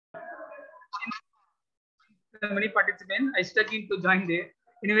many participants. I stuck in to join there.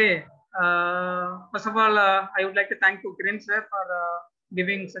 Anyway, first of all, I would like to thank to Kiran sir for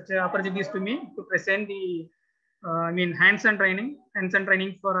giving such opportunities to me to present the, hands-on training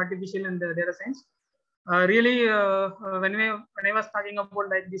for artificial and data science. Really, when I was talking about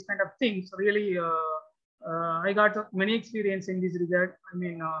like this kind of things, really, I got many experience in this regard.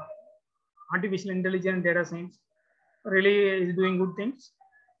 Artificial intelligence and data science really is doing good things.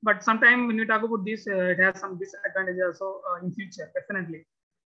 But sometimes when you talk about this, it has some disadvantages also in future. Definitely,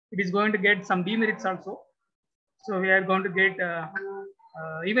 it is going to get some demerits also. So we are going to get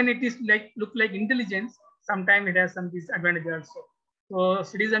even it is like look like intelligence. Sometimes it has some disadvantages also. So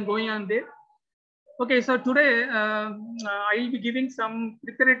studies are going on there. Okay, so today I will be giving some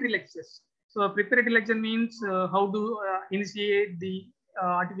preparatory lectures. So preparatory lecture means how to initiate the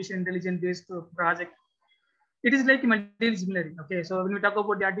artificial intelligence based project. It is like multidisciplinary. Okay, so when we talk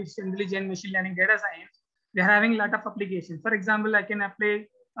about the artificial intelligence, machine learning, data science, they are having a lot of applications. For example, I can apply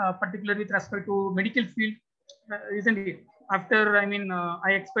particularly with respect to medical field, isn't it? After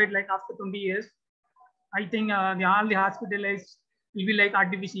I expect like after 20 years, I think all the hospitalized will be like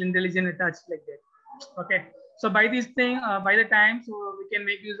artificial intelligence attached like that. Okay, so by this thing, by the time, so we can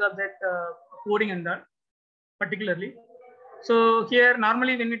make use of that coding and that particularly. So here,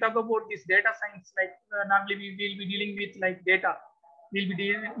 normally when we talk about this data science, like normally we will be dealing with like data. We'll be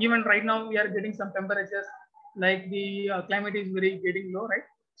dealing, even right now we are getting some temperatures, like the climate is very getting low, right?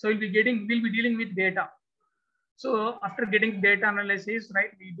 So we'll be dealing with data. So after getting data analysis,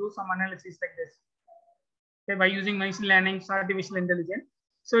 right, we do some analysis like this. Okay, by using machine learning, artificial intelligence.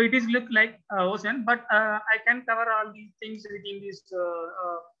 So it is look like ocean, but I can cover all these things within this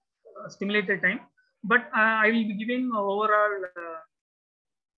stimulated time. But I will be giving overall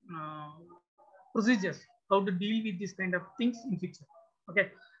procedures how to deal with this kind of things in future.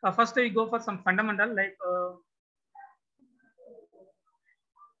 Okay, first I go for some fundamental like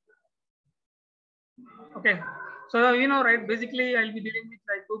okay. So right, basically I'll be dealing with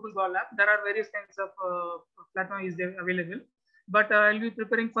like Google Colab. There are various kinds of platform is there available, but I'll be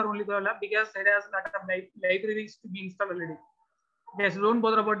preparing for only Colab because it has a lot of libraries to be installed already. Okay, so don't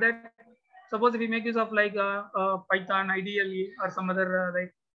bother about that. Suppose if we make use of like Python, ideally, or some other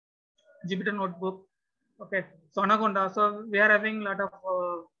like Jupyter notebook. Okay, so Anaconda. So we are having a lot of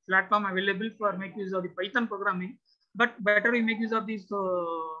platform available for make use of the Python programming. But better we make use of this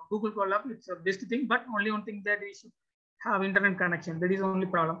Google Colab. It's a best thing. But only one thing that we should have internet connection. That is the only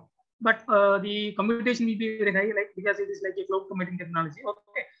problem. But the computation will be very high, like because it is like a cloud computing technology.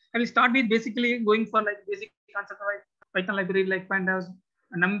 Okay, I will start with basically going for like basic concept of like Python library like pandas,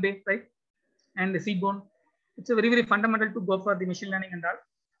 NumPy, right, and the seedbone. It's a very fundamental to go for the machine learning and all.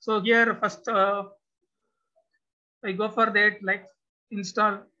 So here first I go for that like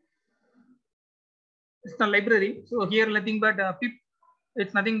install library. So here nothing but pip.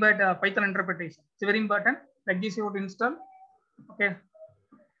 It's nothing but Python interpretation. It's very important. Like this you would install. Okay.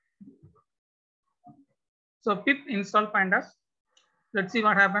 So pip install pandas. Let's see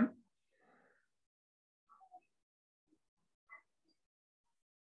what happened.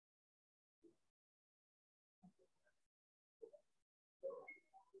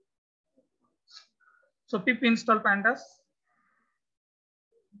 So pip install pandas.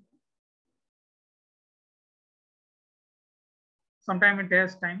 Sometime it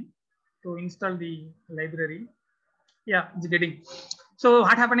takes time to install the library. Yeah, it's getting. So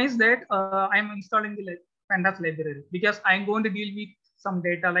what happened is that I'm installing the pandas library because I'm going to deal with some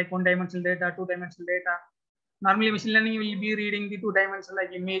data like one-dimensional data, two-dimensional data. Normally, machine learning will be reading the two-dimensional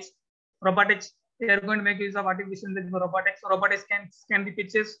like image. Robotics, they are going to make use of artificial intelligence for robotics. So robotics can scan the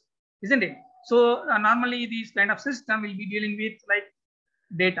pictures, isn't it? So normally, these kind of system will be dealing with like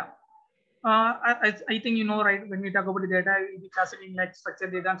data. I think you know, right, when we talk about the data, we'll be classifying like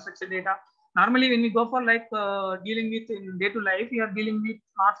structured data, unstructured data. Normally, when we go for like dealing with in day to life, we are dealing with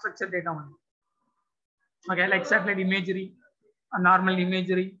not structured data only. Okay, like satellite imagery, normal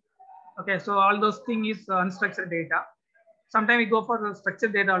imagery. Okay, so all those things is unstructured data. Sometimes we go for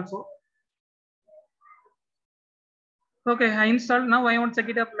structured data also. Okay, I installed. Now I want to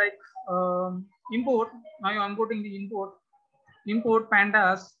check it up like import. Now I'm importing the import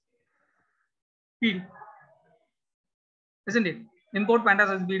pandas field, isn't it? Import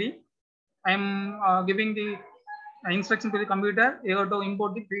pandas as BD. I'm giving the instruction to the computer. You have to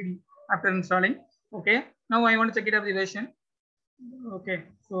import the PD after installing. Okay. Now I want to check it up the version. Okay.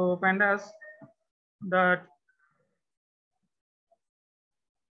 So pandas dot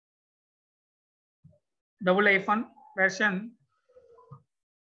 -1 version.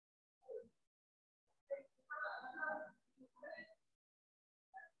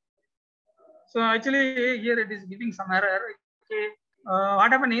 So actually here it is giving some error. Okay,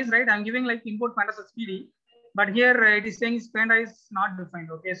 what happened is, right, I'm giving like import pandas as PD, but here it is saying panda is not defined.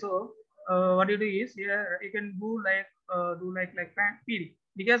 Okay, so what you do is here you can do like PD,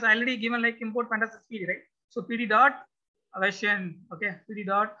 because I already given like import pandas as PD, right? So PD dot version, okay, PD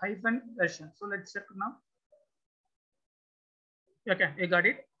dot hyphen version. So let's check now. Okay, you got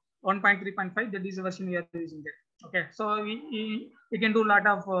it. 1.3.5, that is the version we are using there. Okay, so we can do a lot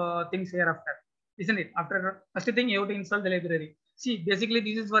of things here after, isn't it? After first thing, you have to install the library. See, basically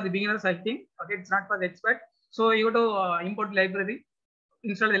this is for the beginners, I think. Okay, it's not for the expert. So you have to import the library,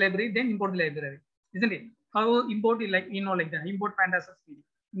 install the library, then import the library, isn't it? How import it, like like that. Import pandas as PD.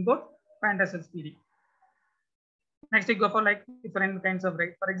 Import pandas as PD. Next, you go for like different kinds of,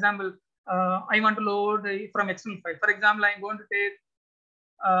 right? For example, I want to load from external file. For example, I'm going to take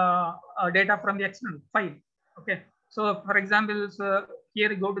data from the external file. Okay, so for example, so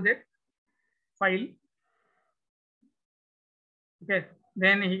here you go to that file. Okay,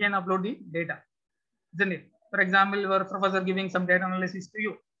 then he can upload the data, isn't it? For example, your professor giving some data analysis to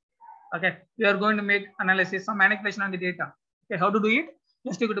you. Okay, you are going to make analysis, some manipulation on the data. Okay, how to do it?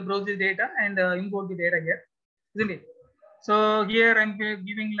 Just you go to browse the data and import the data here, isn't it? So here I'm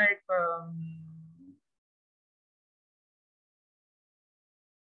giving like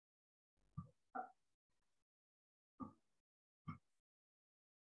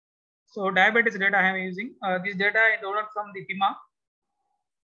so diabetes data I am using. This data I download from the PIMA,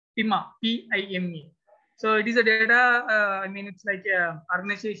 P-I-M-E. So it is a data, I mean, it's like a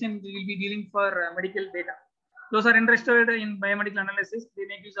organization will be dealing for medical data. Those are interested in biomedical analysis, they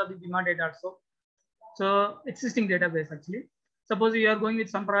make use of the PIMA data also. So existing database actually. Suppose you are going with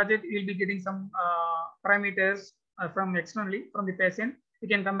some project, you will be getting some parameters from externally from the patient. You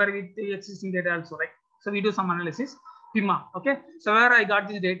can compare with the existing data also, right? So we do some analysis. PIMA, okay. So where I got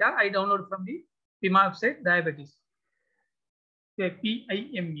this data, I download from the PIMA website, diabetes. Okay,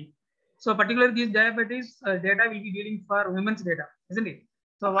 PIME. So particularly this diabetes data will be dealing for women's data, isn't it?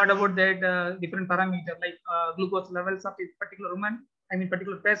 So what about that different parameter like glucose levels of a particular woman, I mean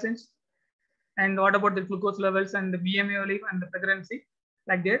particular patients, and what about the glucose levels and the BMI level and the pregnancy,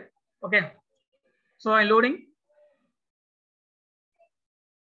 like that. Okay. So I'm loading.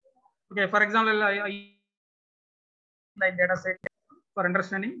 Okay, for example, I like data set for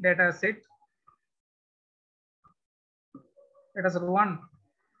understanding data set one.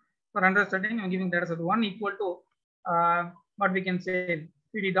 For understanding, I'm giving data set 1 equal to what we can say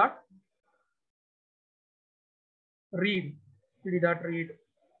PD dot read, PD dot read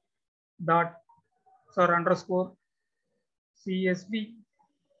dot underscore CSV,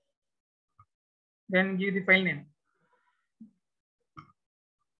 then give the file name.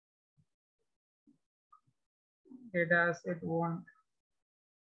 Data set 1,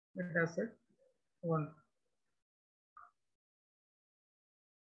 data set 1.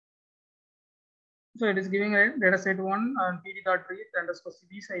 So it is giving a data set 1 and PD dot read underscore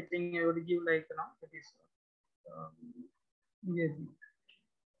CVs. I think I would give like it is ESV.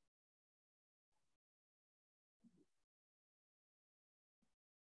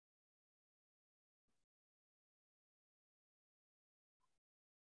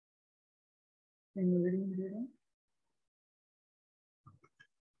 Can you read the data?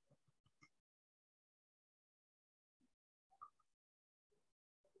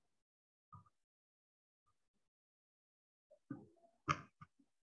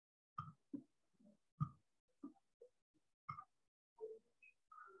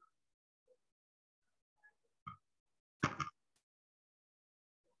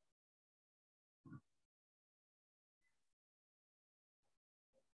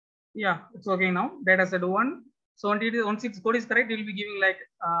 Yeah, it's okay now. Data set 1. So once its code is correct, it will be giving like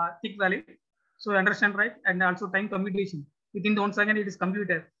tick value. So understand, right? And also time computation. Within the 1 second, it is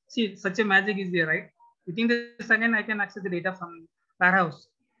computed. See, such a magic is there, right? Within the second, I can access the data from warehouse.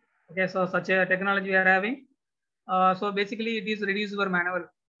 Okay, so such a technology we are having. So basically, it is reduce your manual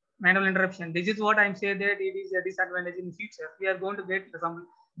interruption. This is what I'm saying that it is a disadvantage in the future. We are going to get some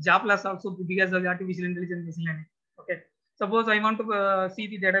job loss also because of the artificial intelligence machine learning. Okay. Suppose I want to see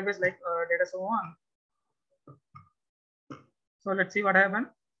the database like data so on. So let's see what happened.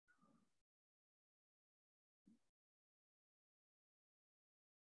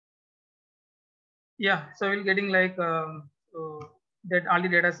 Yeah, so we're getting like that all the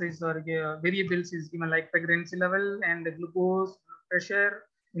data is or variables is given like pregnancy level and the glucose, pressure,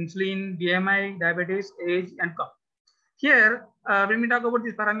 insulin, BMI, diabetes, age, and cup. Here, when we talk about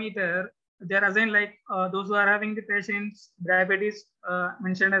this parameter, they are assigned like those who are having the patient's diabetes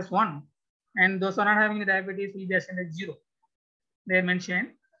mentioned as 1, and those who are not having the diabetes will be assigned as 0. They are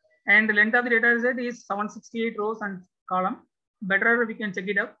mentioned. and the length of the data set is 768 rows and column. Better we can check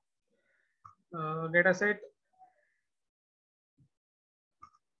it up. Data set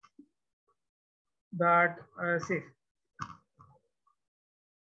that say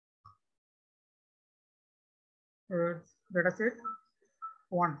data set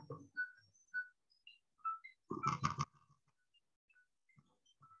 1.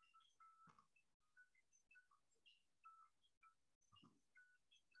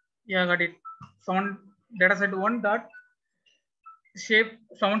 Yeah, got it. Someone data set 1 dot shape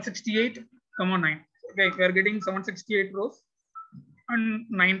 768, 9. Okay, we are getting 768 rows and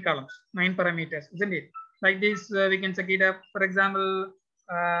 9 columns, 9 parameters, isn't it? Like this, we can check it up. For example,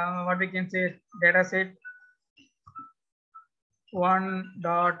 what we can say, data set 1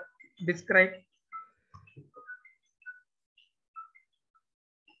 dot describe.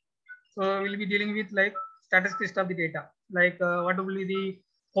 So we'll be dealing with like statistics of the data, like what will be the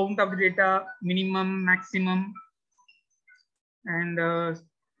count of the data, minimum, maximum, and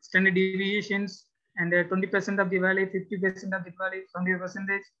standard deviations, and 20% of the value, 50% of the value,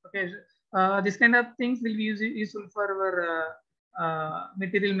 70%. Okay, this kind of things will be useful for our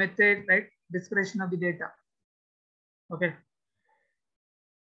material method, right? Description of the data. Okay.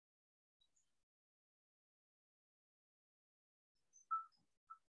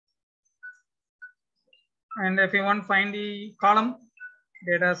 And if you want to find the column,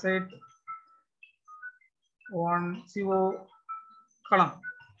 data set 1 CO column.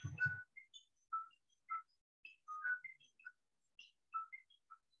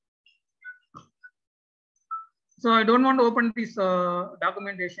 So I don't want to open this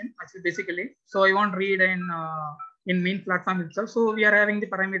documentation actually basically. So I want to read in main platform itself. So we are having the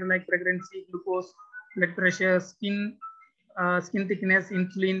parameter like pregnancy, glucose, blood pressure, skin thickness,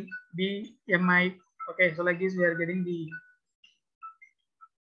 insulin, BMI. Okay, so like this we are getting the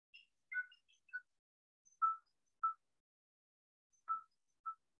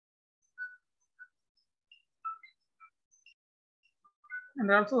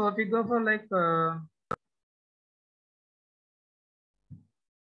and also if we go for like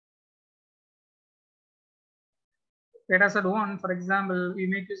data set 1, for example, we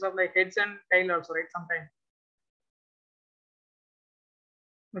make use of like heads and tail also, right? Sometimes.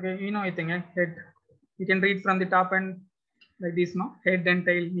 Okay, you know, I think head. You can read from the top and like this, no? Head and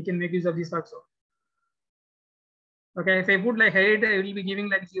tail. You can make use of this also. Okay, if I put like head, I will be giving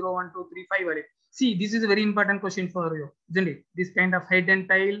like 0, 1, 2, 3, 5 value. See, this is a very important question for you, isn't it? This kind of head and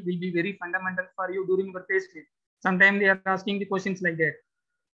tail will be very fundamental for you during your test. Sometimes they are asking the questions like that.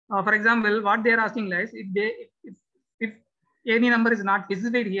 For example, what they are asking like if any number is not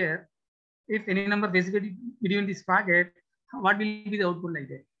specified here, if any number specified between this bracket, what will be the output like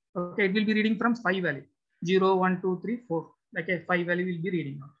that? Okay, it will be reading from 5 value, 0, 1, 2, 3, 4. Like a 5 value will be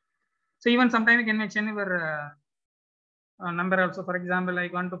reading. So even sometimes you can mention your number also. For example, I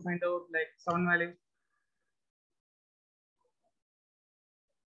want to find out like 7 value.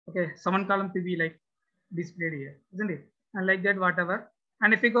 Okay, 7 column to be like displayed here, isn't it? And like that, whatever.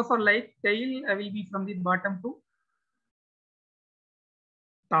 And if we go for like tail, I will be from the bottom to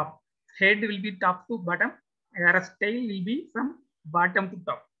top. Head will be top to bottom, whereas tail will be from bottom to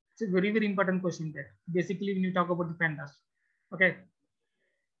top. It's a very, very important question there. Basically, when you talk about the pandas. Okay.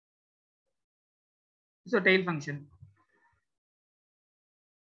 So tail function.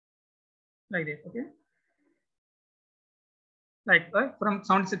 Like that. Okay. Like from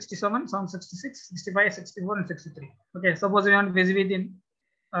 767, 766, 65, 64, and 63. Okay. Suppose you want to visit within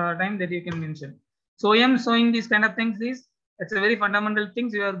time that you can mention. So I am showing these kind of things. It's a very fundamental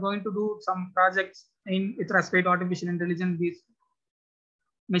things. You are going to do some projects in with respect to artificial intelligence, these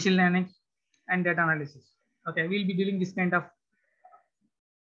machine learning and data analysis. Okay, we'll be doing this kind of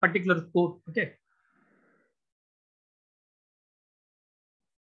particular code. Okay.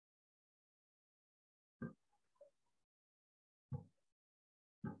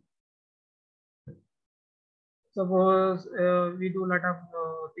 Suppose we do a lot of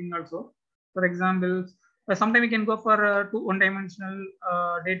thing also. For example, sometimes we can go for one-dimensional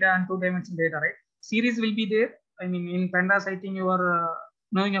data and two-dimensional data, right? Series will be there. I mean, in pandas, I think you are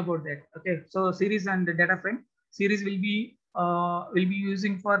knowing about that. Okay, so series and the data frame. Series will be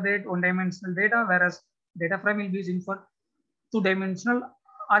using for that one-dimensional data, whereas data frame will be using for two-dimensional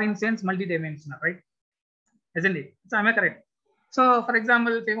or in sense multi-dimensional, right? Isn't it? So am I correct? So for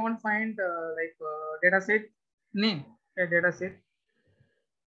example, if you want to find like data set name, a data set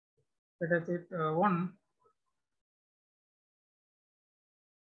 1,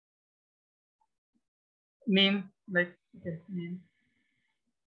 name, like okay, name.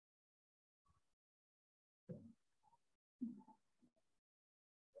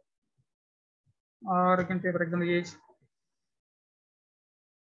 or you can say, for example, age.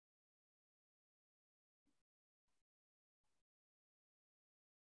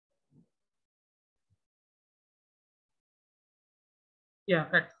 Yeah,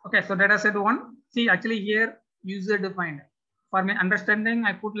 correct. Okay, so data set one. See, actually here user defined. For my understanding,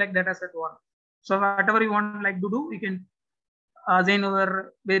 I put like data set one. So whatever you want like to do, you can assign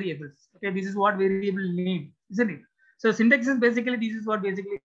our variables. Okay, this is what variable name, isn't it? So syntax is basically this is what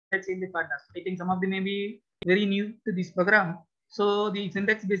basically change the pandas. I think some of them may be very new to this program. So the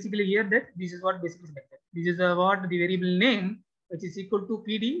syntax basically here that this is what basically selected. This is what the variable name, which is equal to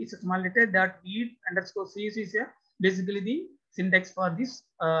PD. It's a small letter that read underscore cs is basically the syntax for this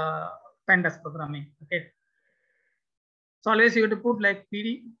pandas programming. Okay. So always you have to put like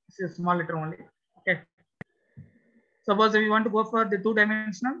PD. It's a small letter only. Okay. Suppose if you want to go for the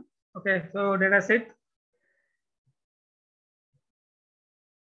two-dimensional, okay, so data set,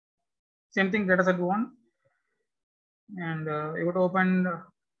 same thing, data set one, and you got to open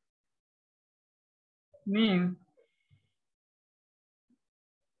name,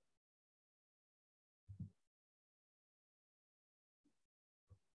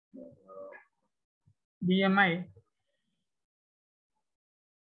 BMI.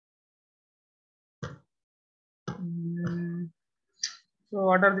 So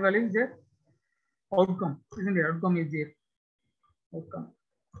what are the values there? Outcome, isn't it? Outcome is there. Outcome.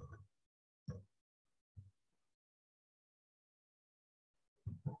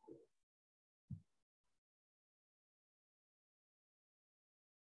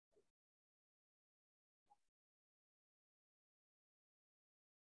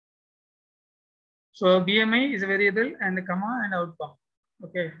 So BMI is a variable and the comma and outcome.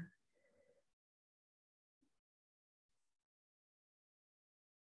 Okay.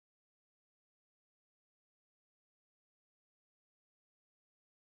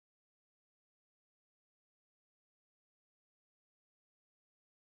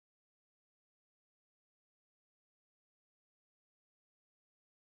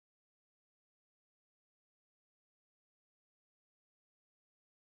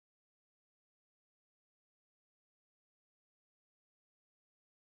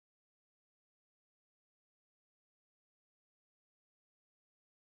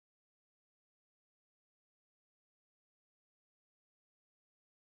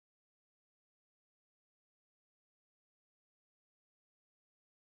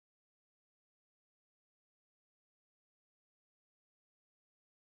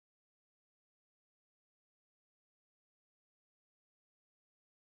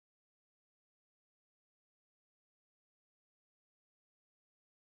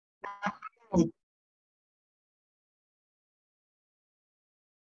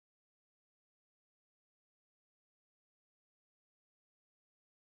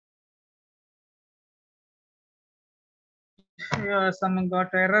 Yeah, some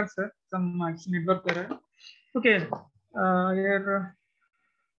got errors, some network error. Okay. Here,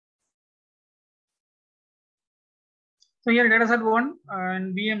 so here data set one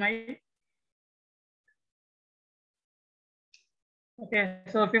and BMI. Okay,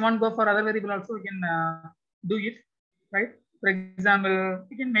 so if you want to go for other variable also, you can do it, right? For example,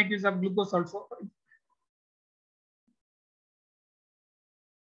 you can make use of glucose also.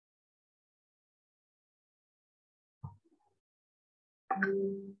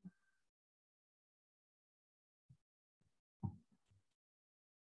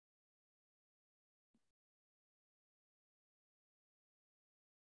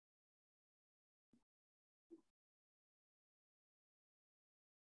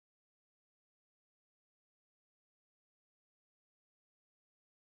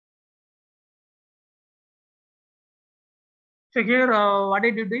 So here, what I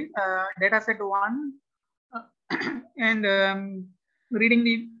did is data set one uh, and reading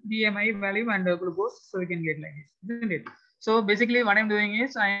the BMI value and glucose, so we can get like this, isn't it? So basically, what I'm doing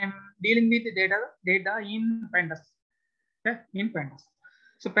is I am dealing with the data in pandas, okay, in pandas.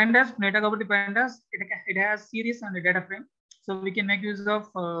 So pandas, data about the pandas, it has series and a data frame, so we can make use of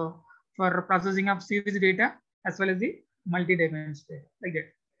for processing of series data as well as the multi-dimensional data, like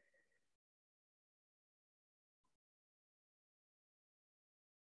that.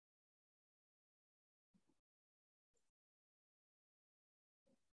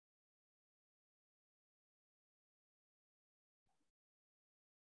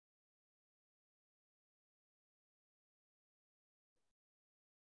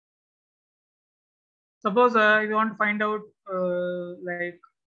 Suppose if you want to find out like,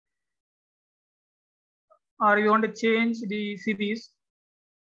 or you want to change the series,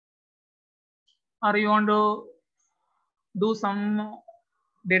 or you want to do some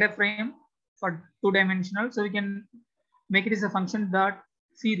data frame. for two-dimensional. So we can make it as a function dot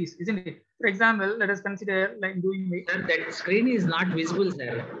series, isn't it? For example, let us consider like doing the. Sir, that screen is not visible,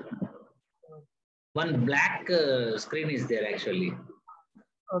 sir. One black screen is there actually.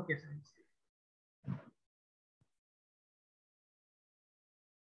 Okay, sir.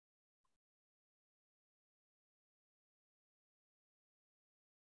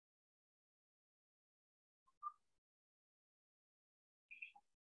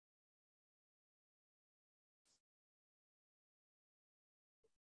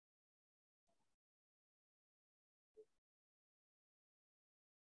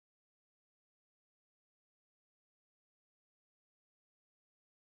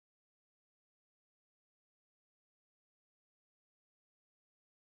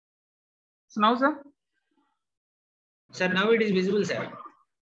 So now, sir? Sir, now it is visible, sir.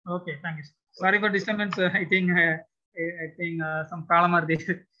 Okay, thank you. Sorry for disturbance. I think some problem are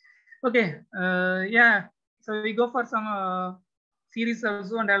there. Okay, yeah. So we go for some series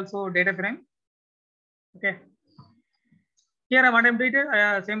also and also data frame. Okay. Here what I'm doing,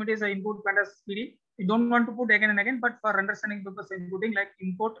 same it is input pandas SPD. You don't want to put again and again, but for understanding purpose, I'm putting like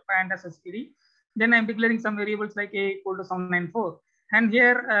import pandas SPD. Then I'm declaring some variables like a equal to 794. And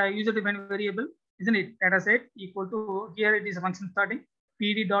here user defined variable, isn't it? Data set equal to, here it is a function starting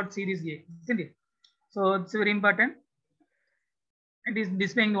pd dot series a, isn't it? So it's very important. It is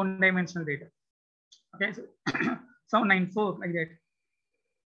displaying one dimensional data. Okay, so 794 like that.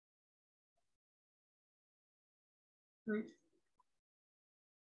 Right.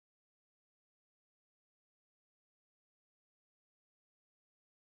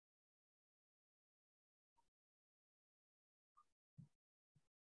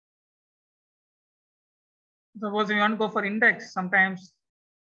 Suppose we want to go for index, sometimes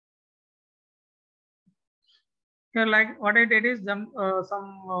here like what I did is some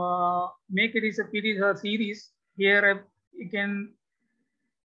make it is a PD or series. Here you can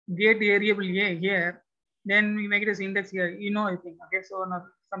get variable a here, then we make it as index here. You know, I think. Okay, so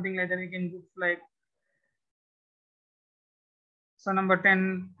something like that we can do like so number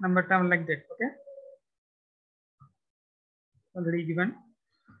 10, number 10 like that. Okay, already given.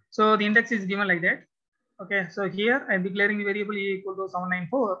 So the index is given like that. Okay, so here I'm declaring the variable a equal to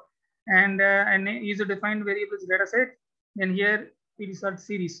 794 and user defined variables data set. Then here PD dot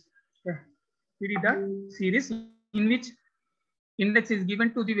series. Okay, PD dot series in which index is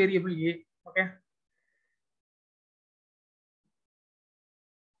given to the variable a. Okay.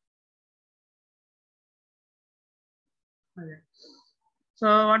 Okay.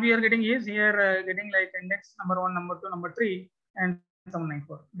 So what we are getting is here getting like index number 1, number 2, number 3, and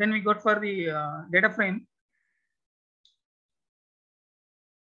 794. Then we got for the data frame.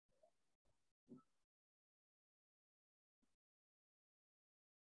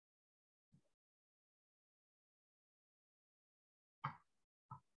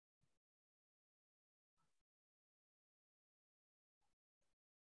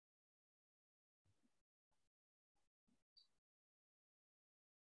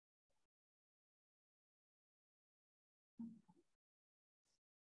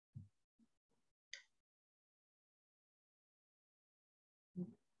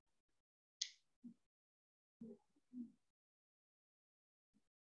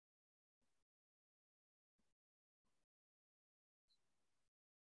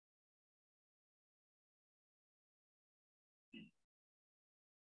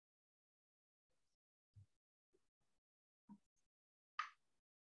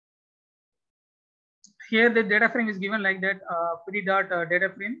 Here the data frame is given like that PD dot data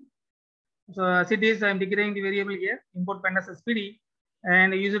frame. So as it is, I'm declaring the variable here, import pandas as PD,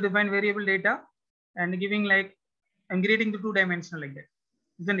 and user defined variable data, and giving like I'm creating the 2-dimensional like that,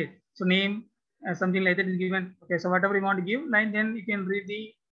 isn't it? So name something like that is given. Okay, so whatever you want to give, line, then you can read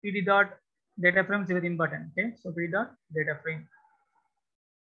the PD dot data frame within button. Okay, so PD dot data frame.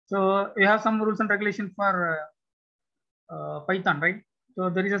 So we have some rules and regulations for Python, right? So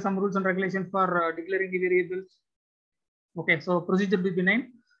there is some rules and regulations for declaring the variables. Okay, so procedure B9.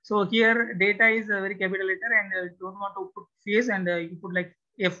 So here data is a very capital letter and you don't want to put face and you put like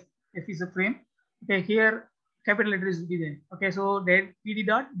F. F is a frame. Okay, here capital letter is given. Okay, so that PD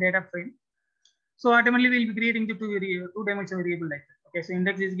dot data frame. So ultimately we'll be creating the two-dimensional variable like that. Okay, so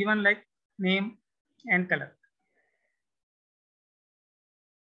index is given like name and color.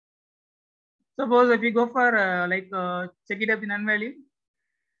 Suppose if you go for check it up in null value.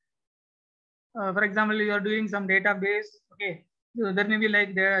 For example, you are doing some database. Okay, so there may be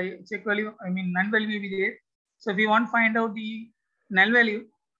like the check value. I mean, null value may be there. So if you want to find out the null value,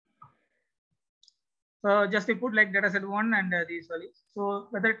 So just we put like data set one and these values. So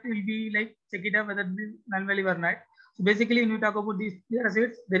whether it will be like check it out whether it be null value or not. So basically, when we talk about these data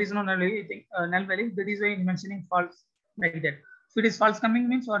sets, there is no null value. I think null value. That is why I'm mentioning false like that. So it is false coming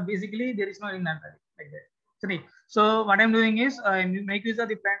means or basically there is no null value like that. So what I'm doing is I make use of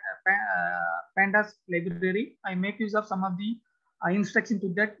the pandas library. I make use of some of the instruction to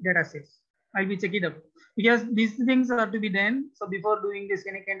that data sets. I will check it up because these things are to be done. So before doing this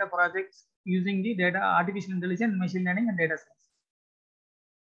any kind of projects using the data, artificial intelligence, machine learning, and data science.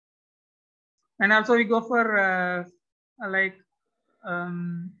 And also we go for like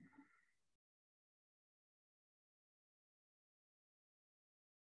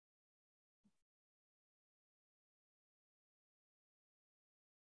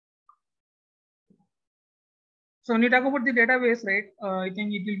so when you talk about the database, right? I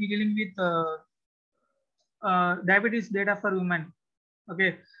think it will be dealing with diabetes data for women.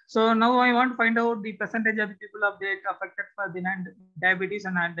 Okay, so now I want to find out the percentage of the people of that affected for the diabetes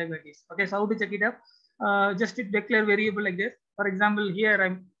and non-diabetes. Okay, so how to check it up? Just to declare variable like this. For example, here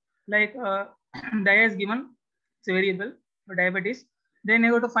I'm like dia is given, it's a variable for diabetes. Then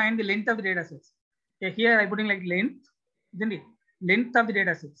you have to find the length of the data sets. Okay, here I'm putting like length, isn't it? Length of the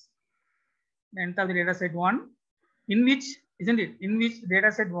data sets. Length of the data set one, in which, isn't it? In which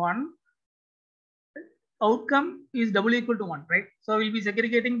data set one outcome is double equal to one, right? So we'll be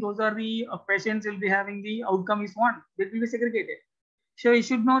segregating. Those are the patients will be having the outcome is one. That will be segregated. So you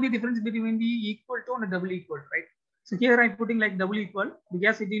should know the difference between the equal to and double equal, right? So here I'm putting like double equal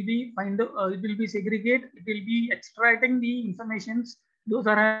because it will be it will be segregate. It will be extracting the informations. Those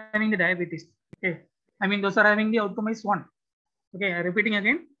are having the diabetes. Okay, I mean those are having the outcome is one. Okay, repeating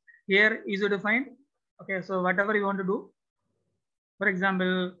again. Here is defined. Okay, so whatever you want to do. For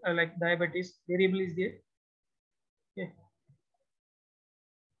example, like diabetes variable is there. Okay.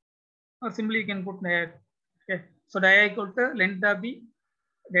 Or simply you can put there. Okay. So dia equal to length of the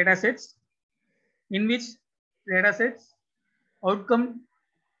data sets in which data sets outcome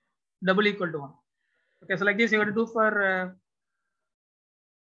double equal to one. Okay. So like this you have to do for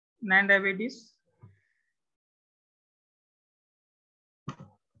non-diabetes.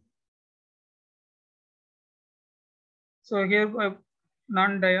 So here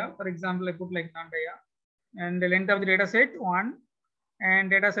non-dia, for example, I put like non-dia and the length of the data set one and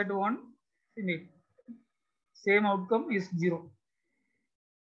data set one in it. Same outcome is 0.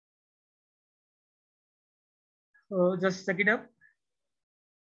 So just check it up.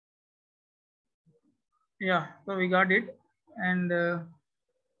 Yeah, so we got it. And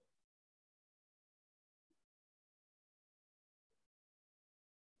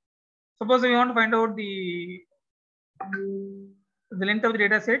suppose we want to find out the length of the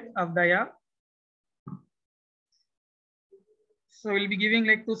data set of dia. So we'll be giving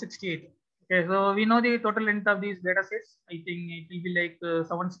like 268. Okay, so we know the total length of these data sets. I think it will be like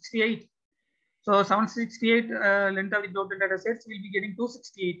 768. So 768 length of the total data sets will be getting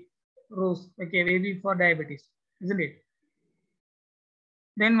 268 rows. Okay, maybe for diabetes, isn't it?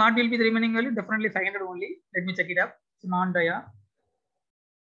 Then what will be the remaining value? Definitely 500 only. Let me check it up. So non-dia.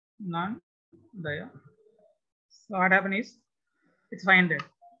 So what happened is it's 500.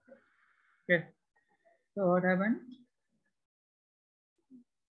 Okay. So what happened?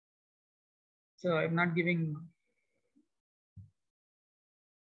 So I'm not giving.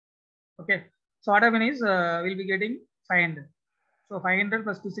 Okay. So what happened is we'll be getting 500. So 500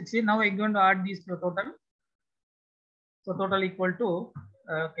 plus 260. Now I'm going to add these to total. So total equal to,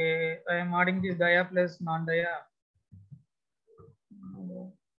 okay, I am adding this dia plus non-dia.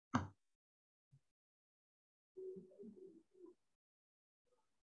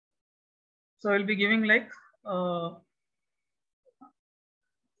 So we'll be giving like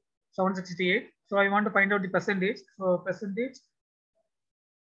 768. So I want to find out the percentage. So percentage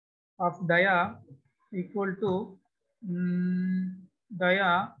of dia equal to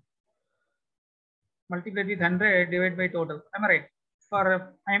dia multiplied with 100 divided by total. Am I right?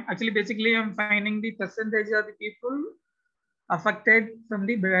 For I'm actually basically I'm finding the percentage of the people affected from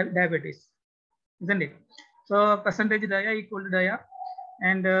the diabetes, isn't it? So percentage dia equal to dia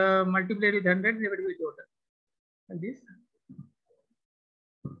and multiplied with 100 divided by total. Like this.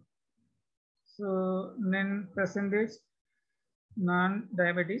 So then percentage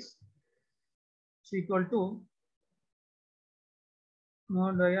non-diabetes is equal to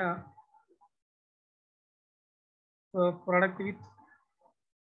no dia. So product with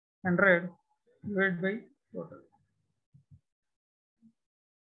 100 divided by total.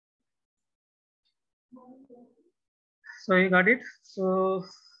 So you got it. So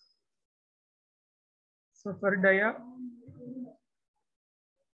for dia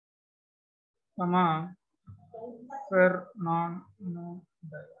comma, for non, no,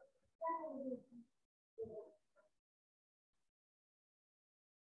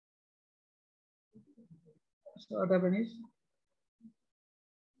 so what happened is,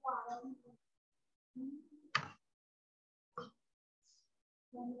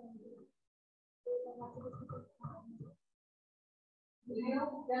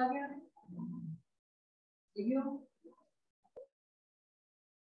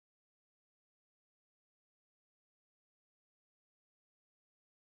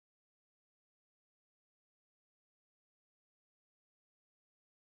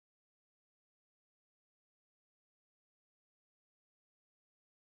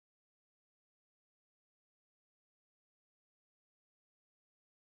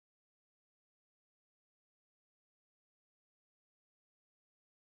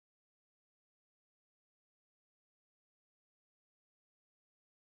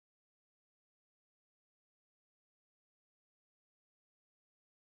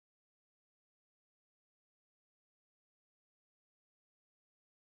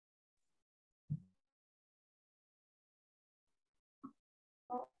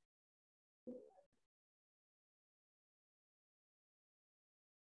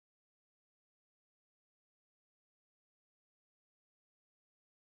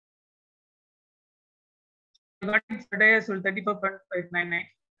 I got it today as well 34.599.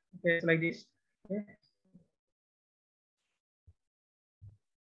 Okay, it's like this. Okay.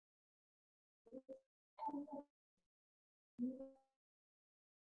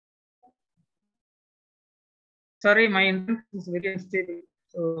 Sorry, my internet is very unstable.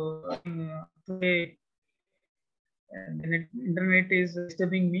 So today the internet is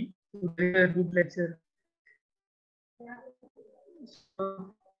disturbing me to deliver a good lecture.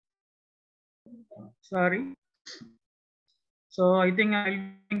 So, sorry. So I think I'll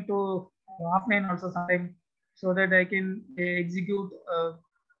going to offline also sometime so that I can execute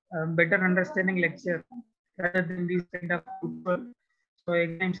a better understanding lecture rather than these kind of people. So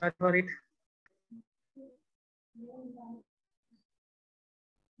again, I'm sorry for it.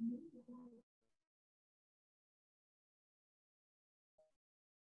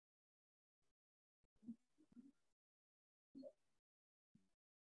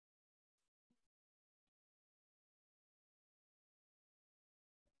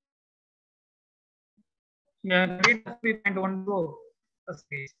 Yeah, grade 3.10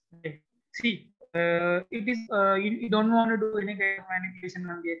 percentage. Okay. See, it is you don't want to do any kind of manipulation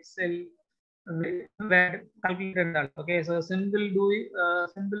on the Excel where calculator and all. Okay, so simple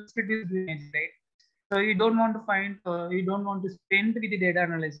script is doing it, right? So you don't want to find you don't want to spend with the data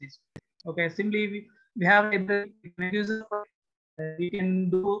analysis. Okay, simply we have library, we can use it for, we can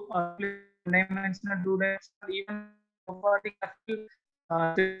do dimensional do that even for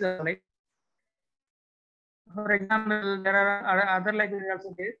the like for example, there are other libraries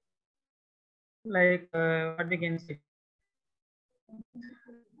also there, like what we can say.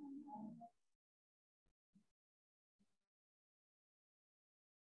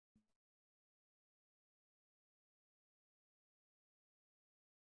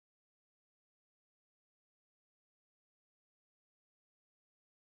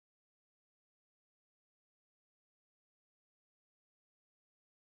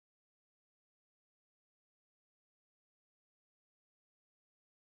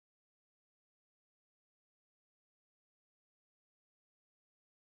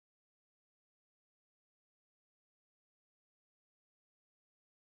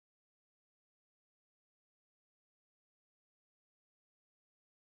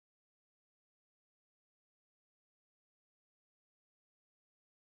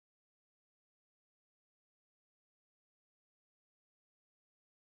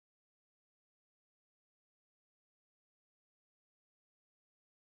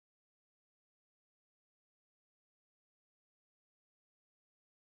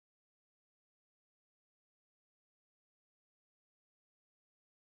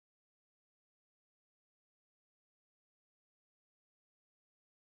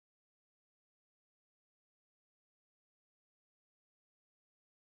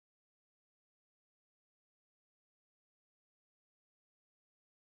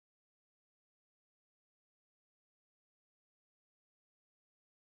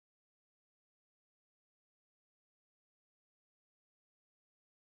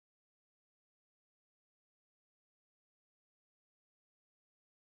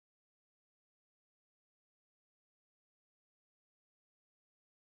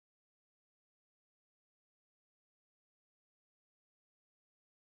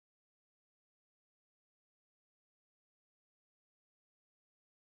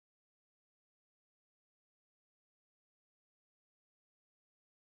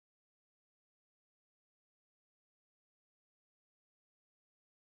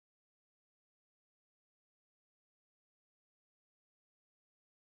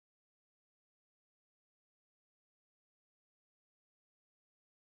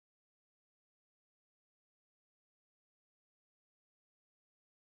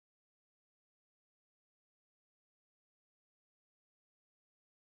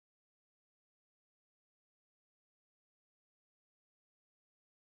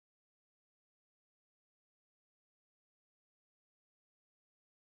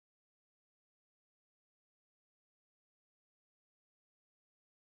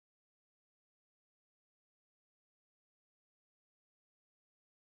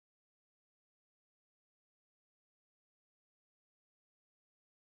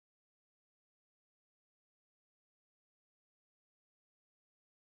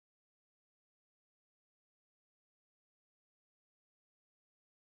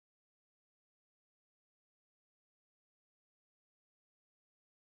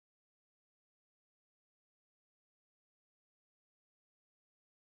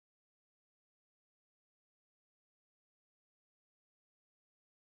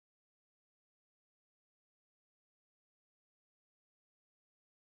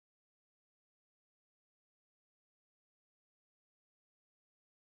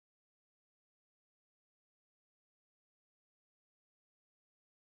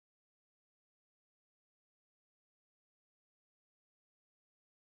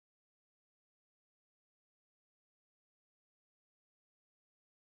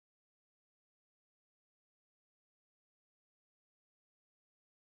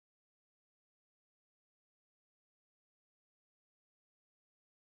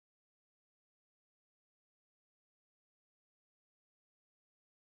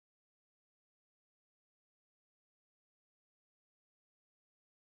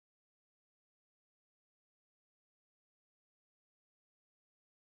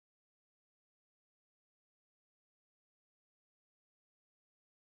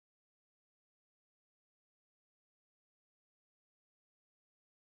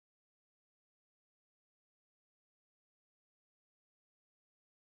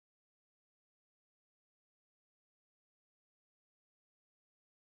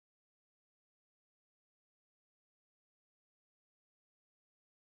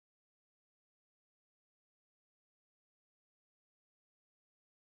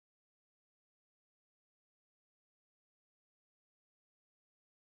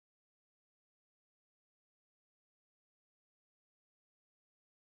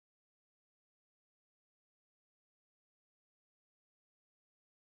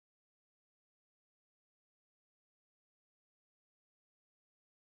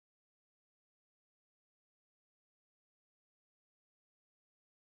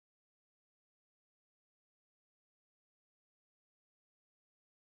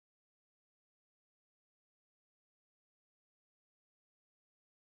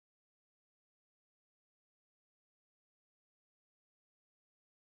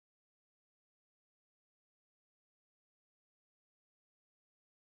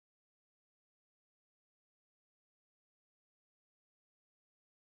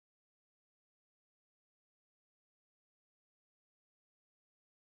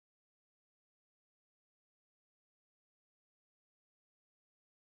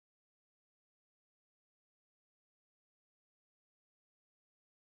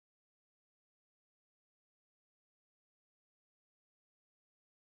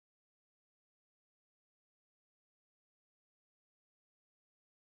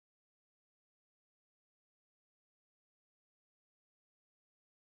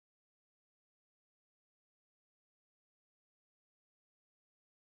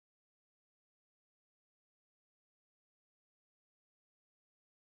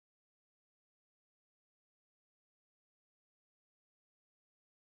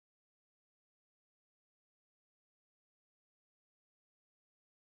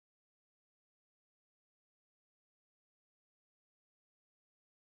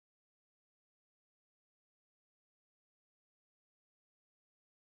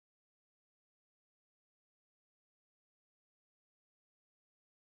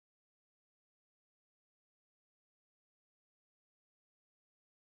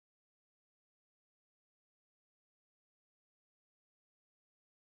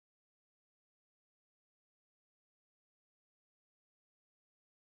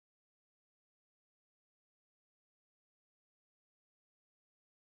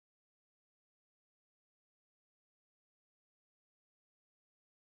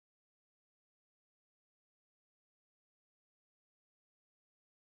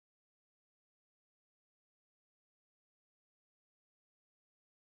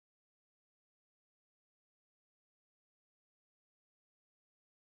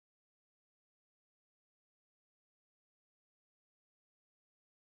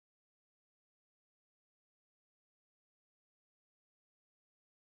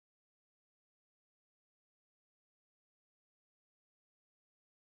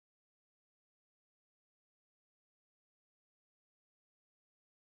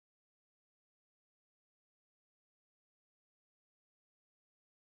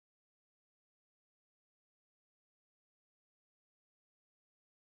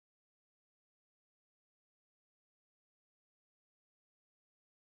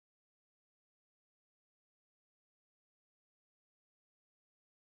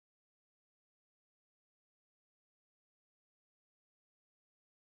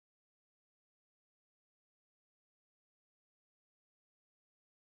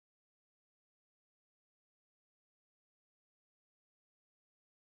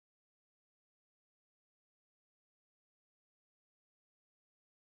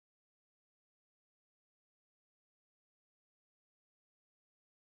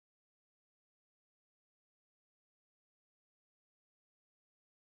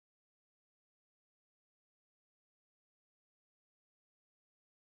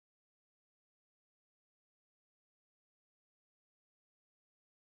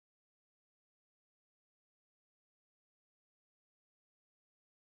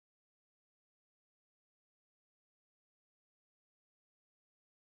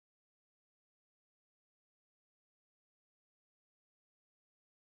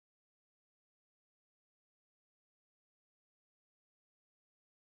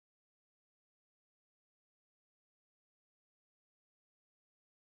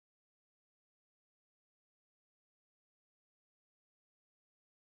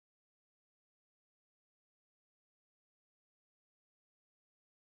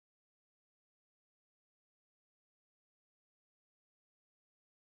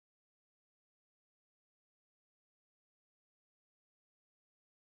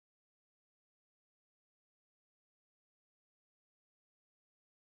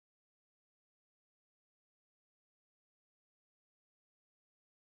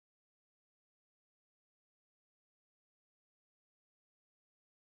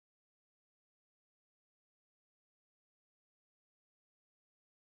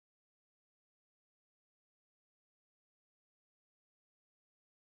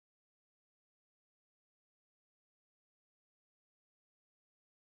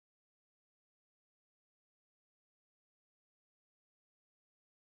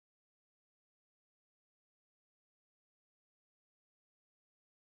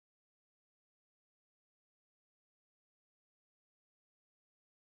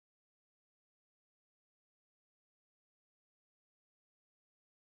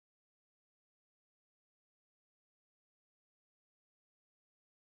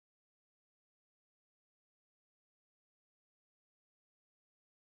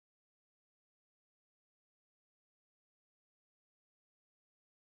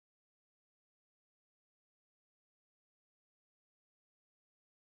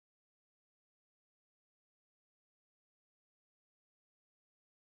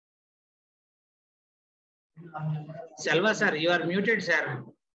 Selva sir, you are muted, sir.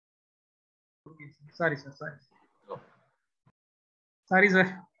 Okay, sorry, sir. Sorry,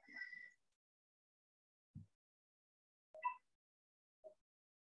 sir.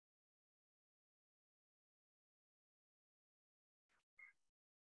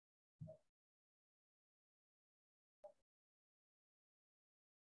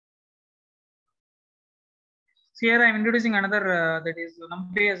 So here I am introducing another that is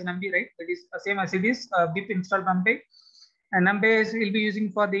numpy as numpy, right? That is same as it is BIP install numpy, and numpy will be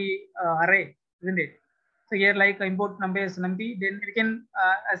using for the array, isn't it? So here like import numpy as numpy, then we can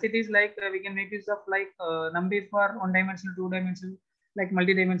as it is like we can make use of like numpy for 1 dimensional, 2 dimensional, like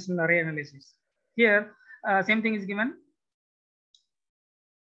multi-dimensional array analysis. Here same thing is given.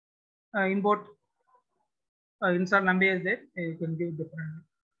 Import install numpy as that you can give different,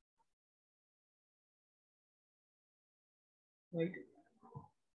 right?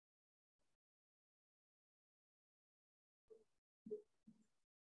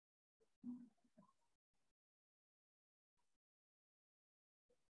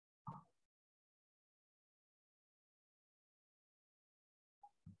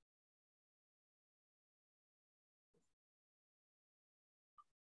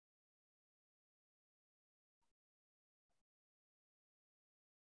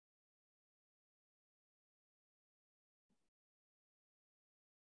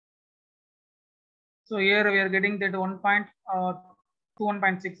 So here we are getting that 1.2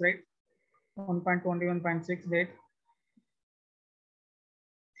 1.6, right? 1.21.6 that.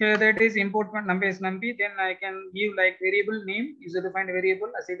 Here that is import numpy is numpy. Then I can give like variable name, user defined variable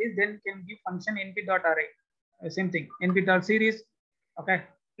as it is. Then can give function np.array. Same thing, np.series. Okay,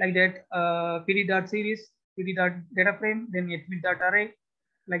 like that. pd.series, pd.data frame, then np.array.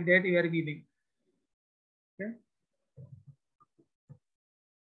 Like that you are giving. Okay.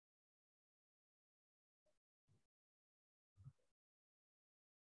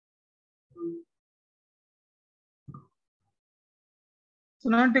 So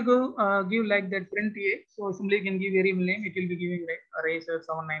now to go give like that print a. So simply you can give variable name. It will be giving like array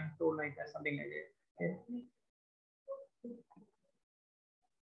 792 like that, something like that. Okay.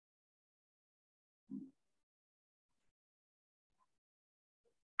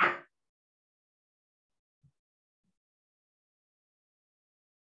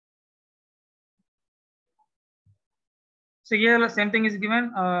 So here the same thing is given,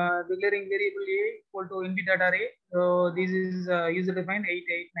 declaring variable a equal to np.array. So this is user defined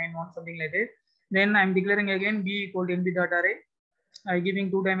 8891 something like that. Then I'm declaring again b equal to np.array. I'm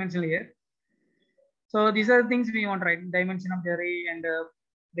giving 2 dimensional here. So these are the things we want, right? Dimension of the array and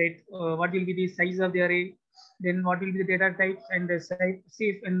what will be the size of the array. Then what will be the data types and the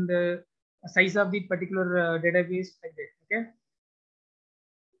safe and the size of the particular database like that. Okay.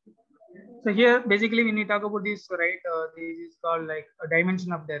 So here, basically, when we talk about this, right, this is called like a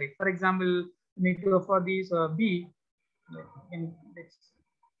dimension of the array. For example, we need to go for this B.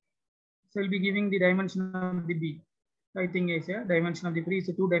 So we'll be giving the dimension of the B. I think is a dimension of the B is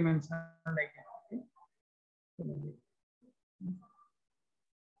a 2 dimensional like that. Okay.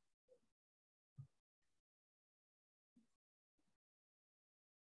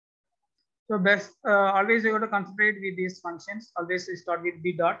 So best always you have to concentrate with these functions. Always start with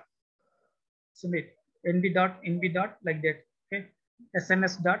B dot. Submit nb dot like that. Okay.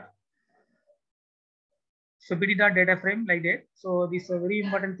 SNS dot. So bd dot data frame like that. So this is a very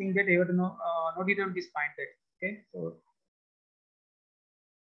important thing that you have to know. Note it on this point. That, okay. So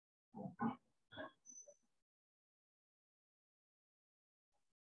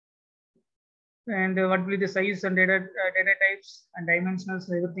and what will be the size and data types and dimensionals,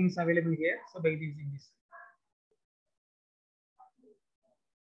 so everything is available here. So by using this,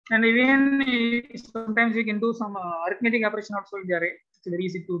 and even sometimes you can do some arithmetic operation also in the array. It's very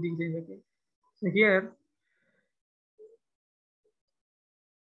easy to do things. Okay. So here,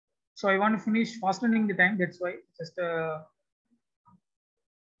 so I want to finish fastening the time. That's why just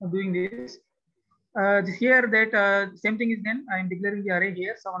doing this. Here that same thing is then I am declaring the array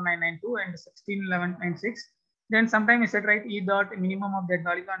here 7992 and 161196. Then sometimes I said right e dot minimum of that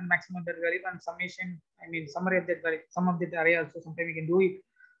value and maximum of that value and summation. I mean summary of that value, sum of that array also. Sometimes we can do it.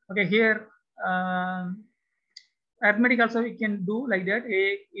 Okay, here arithmetic also we can do like that.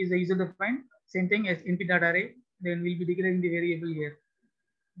 A is the user defined. Same thing as np dot array. Then we'll be declaring the variable here.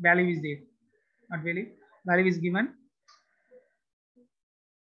 Value is there, not value. Value is given.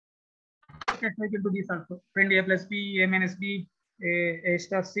 Yes, I can do this also. Print a plus b, a minus b, a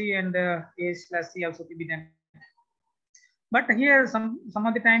star c, and a slash c also to be done. But here, some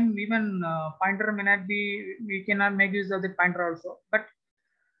of the time, even pointer may not be. We cannot make use of the pointer also. But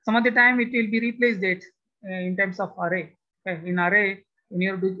some of the time, it will be replaced. That in terms of array. Okay. In array, when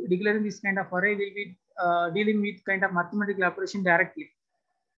you're declaring this kind of array, we'll be dealing with kind of mathematical operation directly.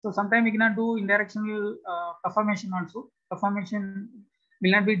 So sometimes we cannot do indirectional performation also. Performation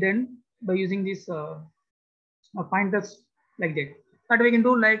will not be done by using this pointers like that. But we can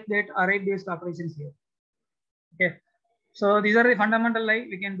do like that array based operations here. Okay. So these are the fundamental like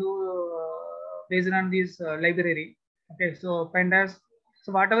we can do based on this library. Okay. So pandas.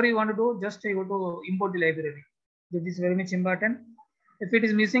 So whatever you want to do, just you go to import the library. This is very much important. If it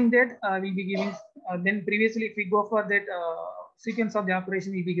is missing that, we'll be giving. Then previously, if we go for that sequence of the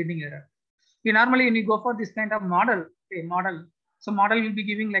operation, we'll be getting error. We normally when you go for this kind of model, okay, model. So model will be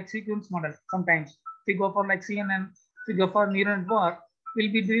giving like sequence model sometimes. If we go for like CNN, if we go for neural network,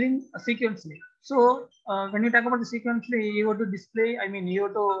 we'll be doing sequentially. So when you talk about the sequentially, you have to display. I mean, you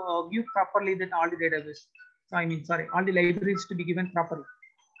have to give properly that all the database. So, I mean, sorry, all the libraries to be given properly.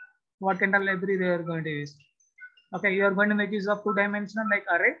 What kind of library they are going to use? Okay, you are going to make use of two-dimensional like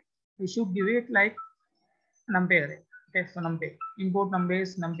array. You should give it like numpy array. Okay, so numpy, import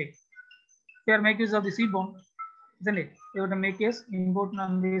numbase numpy. Here make use of the seedbound, isn't it? You have to make use import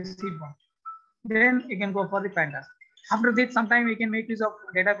numbase seedbound. Then you can go for the pandas. After that, sometimes we can make use of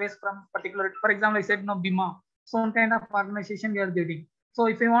database from particular. For example, I said no BIMA, some kind of organization we are getting. So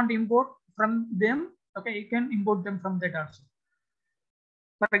if you want to import from them, okay, you can import them from that also.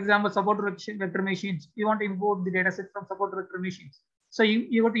 For example, support vector machines. You want to import the dataset from support vector machines. So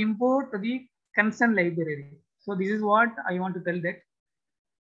you want to import the consent library. So this is what I want to tell that.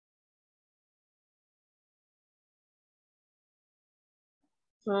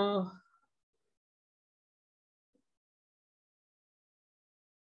 So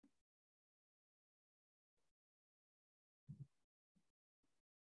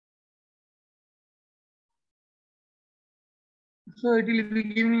it will be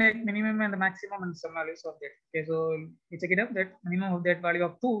giving like minimum and maximum and some values of that. Okay, so we check it up that minimum of that value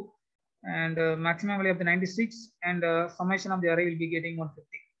of 2 and maximum value of the 96 and summation of the array will be getting 150.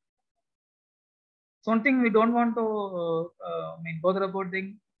 So one thing we don't want to bother about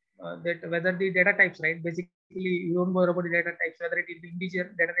that whether the data types, right? Basically, you don't bother about the data types, whether it is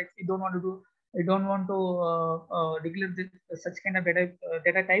integer data types. You don't want to do. You don't want to declare such kind of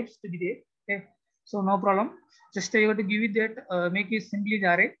data types to be there. Okay, so no problem. Just you have to give it that make it simply the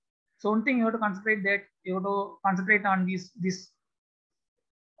array. So one thing you have to concentrate that you have to concentrate on these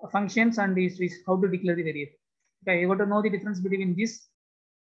functions and these how to declare the variable. Okay, you have to know the difference between this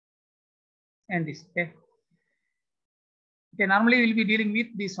and this. Okay. Okay, normally we'll be dealing with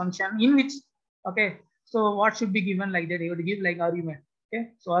this function in which, okay, so what should be given like that? You have to give like argument.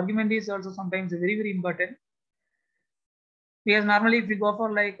 Okay, so argument is also sometimes very, very important. Because normally if we go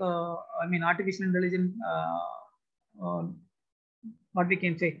for like, I mean, artificial intelligence, what we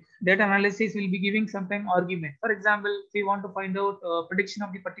can say, data analysis will be giving sometime argument. For example, if we want to find out prediction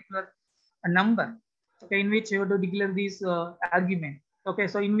of the particular number, okay, in which you have to declare this argument. Okay,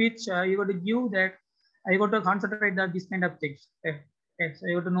 so in which you have to give that, I got to concentrate that this kind of things. Okay, okay, so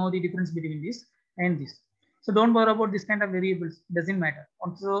you have to know the difference between this and this. So don't worry about this kind of variables. It doesn't matter.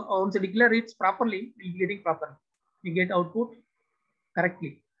 Once you declare it properly, you'll be getting properly. You get output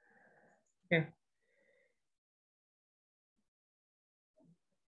correctly. Okay.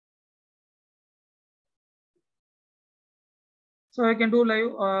 So I can do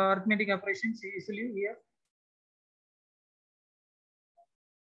live arithmetic operations easily here.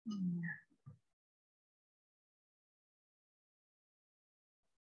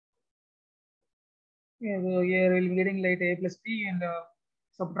 Yeah, so here we'll be getting like a plus b and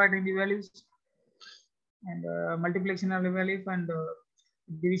subtracting the values and multiplication of the values and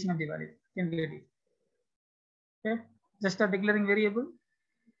division of the values. Can get it. Okay, just declaring variable.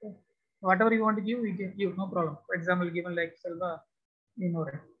 Okay. Whatever you want to give, we can give, no problem. For example, given like Selva, you know,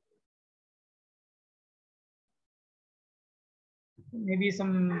 right? Maybe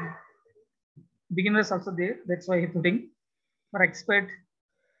some beginners also there. That's why I'm putting. For expert,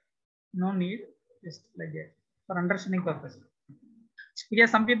 no need. Just like that for understanding purpose. Because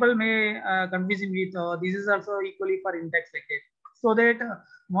some people may confuse with this is also equally for index like that. So that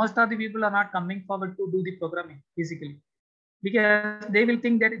most of the people are not coming forward to do the programming physically. Because they will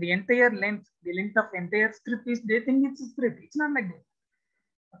think that the entire length, the length of entire script is, they think it's a script. It's not like that.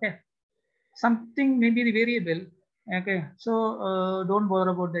 Okay. Something may be the variable. Okay. So don't bother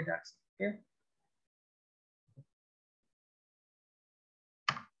about that. Okay.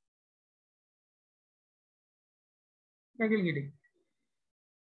 I will get it.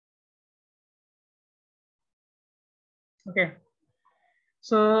 Okay.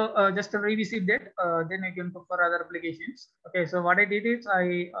 So just to revisit that, then I can go for other applications. Okay, so what I did is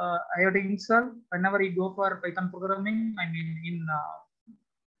I have to install whenever you go for Python programming. I mean in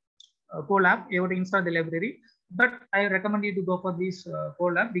Colab, you have to install the library. But I recommend you to go for this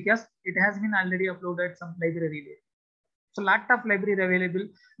Colab because it has been already uploaded some library there. So lot of library available,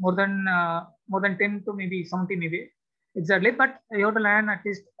 more than 10 to maybe 70 maybe exactly. But you have to learn at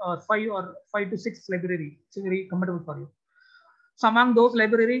least five to six library. It's very comfortable for you. So among those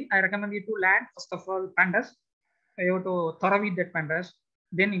library, I recommend you to learn first of all pandas. You have to thorough with that pandas.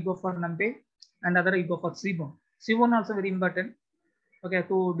 Then you go for NumPy, and other you go for Seaborn. Seaborn also very important. Okay,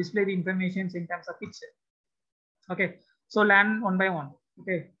 to display the information in terms of picture. Okay, so learn one by one.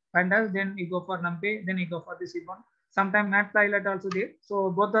 Okay, pandas. Then you go for NumPy. Then you go for the Seaborn. Sometimes Matplotlib also there.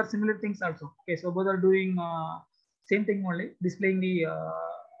 So both are similar things also. Okay, so both are doing same thing only, displaying the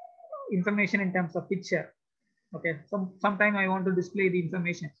information in terms of picture. Okay, sometime I want to display the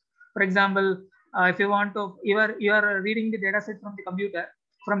information. For example, if you want to, you are reading the data set from the computer,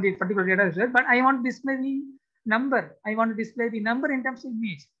 from the particular data set, but I want to display the number. I want to display the number in terms of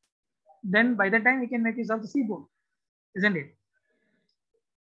image. Then by the time we can make use of the seaboard, isn't it?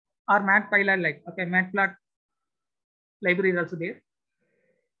 Or matplotlib, like, okay, matplot library is also there.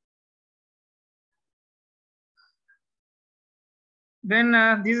 Then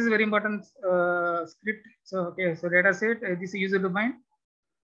this is very important script. So okay, so data set, this is user domain.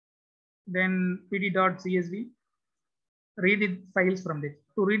 Then pd.csv. Read the files from this.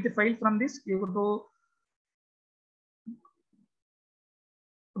 To read the file from this, you go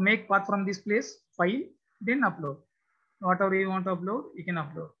to make path from this place, file, then upload. Whatever you want to upload, you can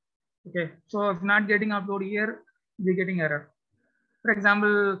upload. Okay, so if not getting upload here, we're getting error. For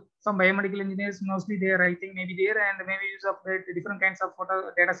example, some biomedical engineers, mostly they are writing maybe there and maybe use of different kinds of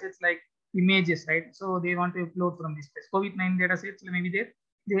photo data sets like images, right? So they want to upload from this place. COVID-19 data sets, maybe there,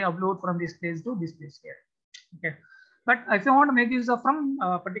 they upload from this place to this place here. Okay, but if you want to make use of from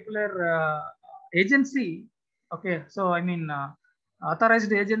a particular agency, okay, so I mean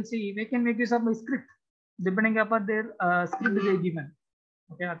authorized agency, they can make use of a script depending upon their script they given.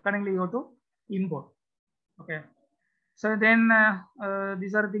 Okay, accordingly you have to import. Okay, so then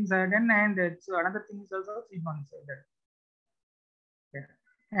these are things I have done, and so another thing is also okay,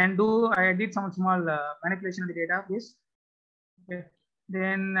 and I did some small manipulation of the database. Okay,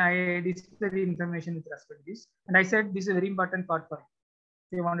 then I display the information with respect to this, and I said this is a very important part for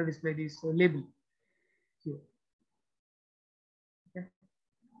you. They want to display this label here. Okay.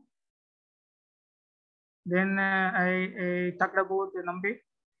 Then I talked about the NumPy.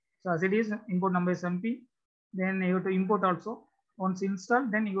 So as it is, import number is MP. Then you have to import also. Once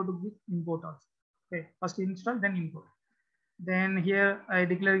installed, then you have to give import also. Okay, first install, then import. Then here I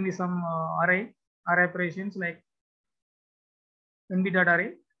declaring some array operations like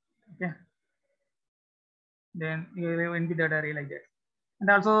nb.array. Okay. Then you have nb.array like that. And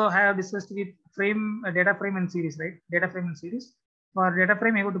also I have discussed with frame, data frame and series, right? Data frame and series. For data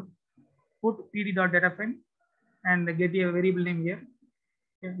frame, I have to put pd.dataframe and get a variable name here.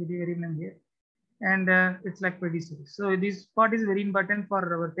 Okay, get a variable name here. And it's like pretty series. So this part is very important for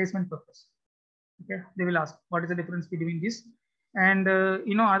our placement purpose. Okay, they will ask what is the difference between this and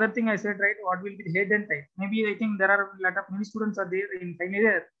other thing I said, right? What will be the head and type? Maybe I think there are a lot of many students are there in final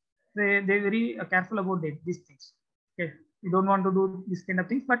year. They very careful about these things. Okay, you don't want to do this kind of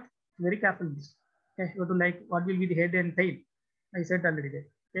things, but very careful in this. Okay, you have to like what will be the head and tail. I said already there.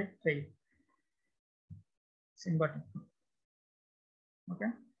 Okay, tail. It's important. Okay.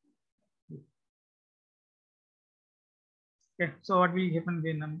 Okay, so what will happen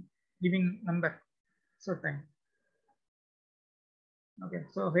when I'm giving number? So time. Okay,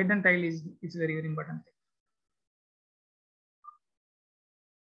 so head and tail is very important.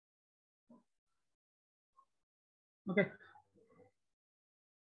 Okay.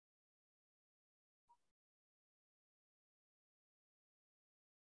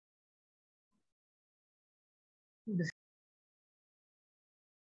 This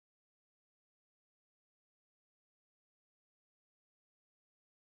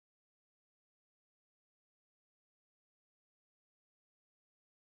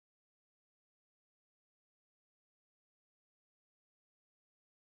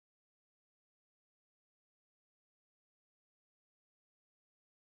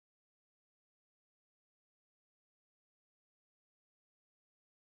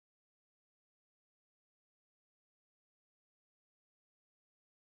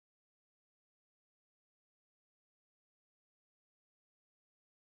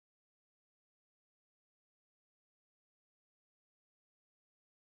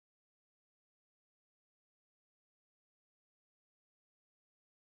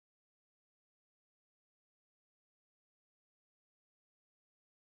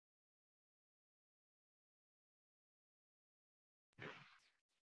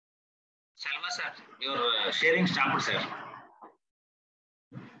Salva sir, your sharing stopped, sir.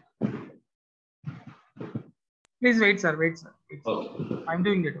 Please wait, sir. Wait, sir. Wait, sir. Okay. I'm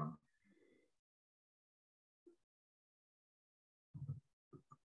doing it one.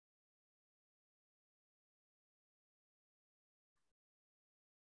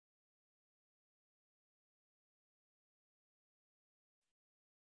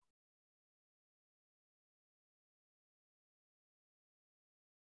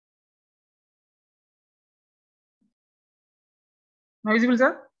 Now visible,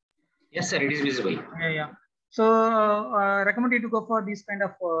 sir? Yes, sir, it is visible. Yeah. So recommend you to go for this kind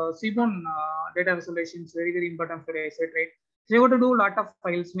of seaborne data visualization. It's very, very important for I said, right? So you have to do a lot of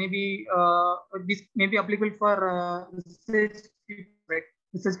files. Maybe this may be applicable for research, right?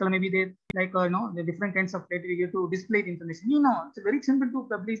 Research column, maybe they like the different kinds of data you have to display the information. It's very simple to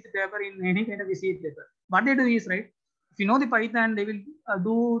publish the paper in any kind of research paper. What they do is, right, if you know the Python, they will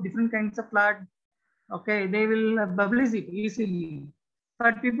do different kinds of plot. Okay, they will publish it easily.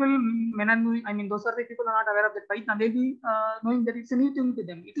 But people may not know, I mean, those are the people are not aware of the Python. They'll be knowing that it's a new thing to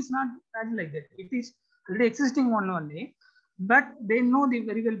them. It is not like that. It is already existing one only, but they know the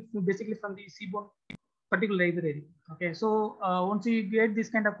very well basically from the seaborne particular library. Okay, so once you get this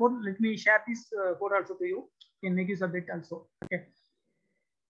kind of code, let me share this code also to you. You can make use of it also. Okay,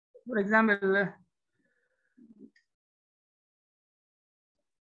 for example,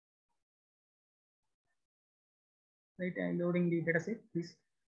 right, I'm loading the dataset, please.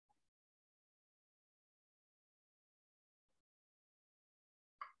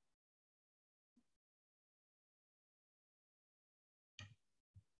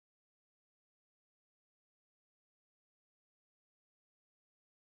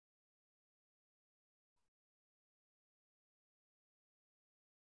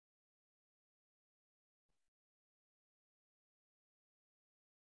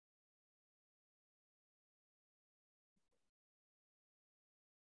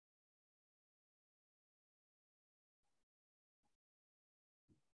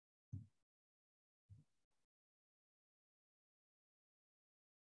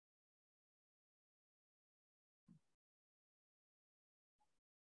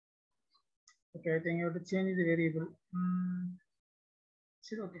 Okay, I think you have to change the variable.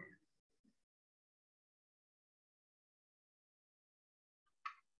 Okay.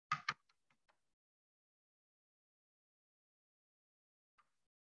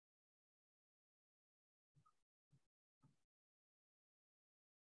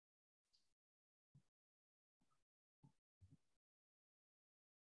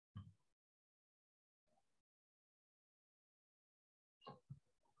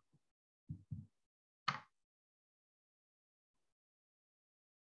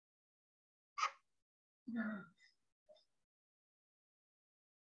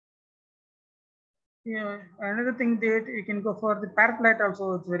 Yeah, another thing that you can go for the pair plat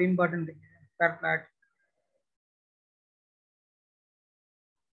also. It's very important thing. Pair plat.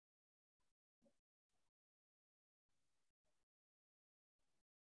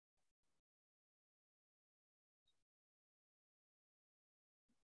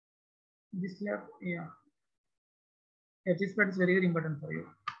 This lab, yeah. This plat is very, very important for you.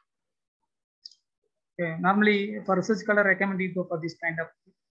 Okay, normally for research color, recommend you go for this kind of.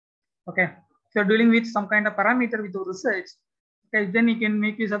 Okay, if you're dealing with some kind of parameter with the research, okay, then you can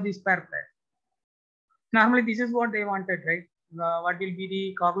make use of this pair plat. Normally, this is what they wanted, right? What will be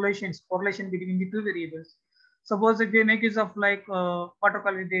the correlation between the two variables? Suppose if you make use of like water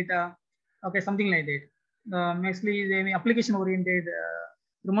quality data, okay, something like that. Mostly they application oriented,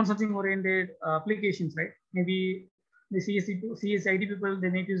 remote sensing oriented applications, right? Maybe the CSIT people, they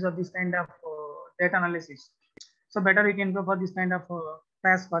make use of this kind of data analysis. So better you can go for this kind of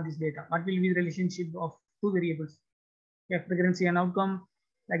pass for this data. What will be the relationship of two variables? Yeah, frequency and outcome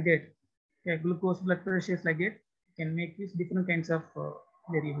like that. Yeah, glucose, blood pressure is like that. You can make these different kinds of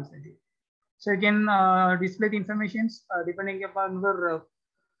variables like that. So you can display the informations depending upon your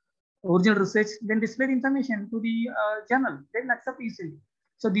original research, then display the information to the journal. They will accept easily.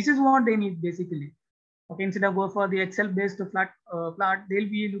 So this is what they need basically. Okay, instead of go for the Excel based plot, they'll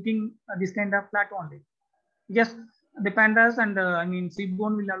be looking this kind of plot only. Yes, the pandas and I mean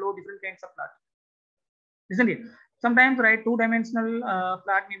seaborne will allow different kinds of plot, isn't it? Sometimes, right, two-dimensional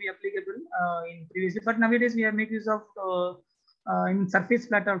plot may be applicable in previously, but nowadays we have make use of in surface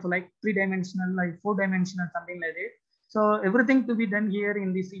plot also like three-dimensional, like four-dimensional, something like that. So everything to be done here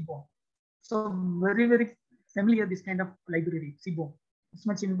in the seaborne. So very, very familiar this kind of library, seaborne. It's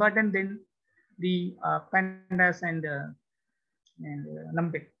much important than the pandas and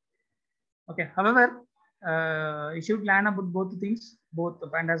NumPy. Okay. However, You should learn about both things, both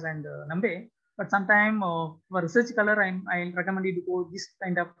pandas and Nambe. But sometime for research color, I recommend you to go this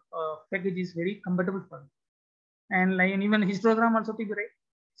kind of package is very compatible for you. And like and even histogram also to be right.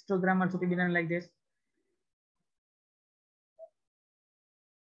 Histogram also to be done like this.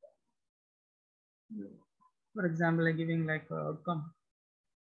 For example, like giving like outcome.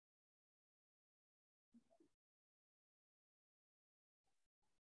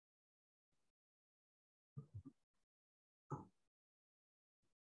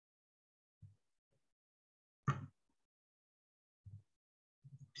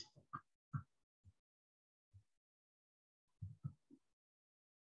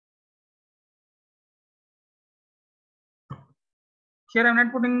 Here I'm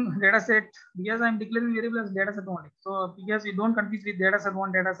not putting data set because I'm declaring variable as data set only. So because you don't confuse with data set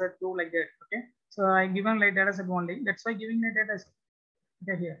one, data set two like that. Okay. So I given like data set only. That's why giving the data set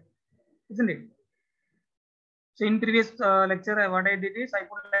okay, here, isn't it? So in previous lecture, what I did is I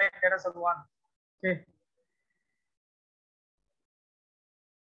put like data set one. Okay.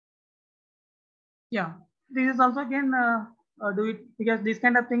 Yeah. This is also again do it because these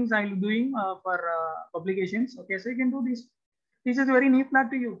kind of things I'm doing for publications. Okay. So you can do this. This is very new plot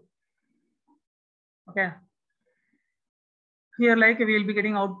to you. Okay. Here, like we will be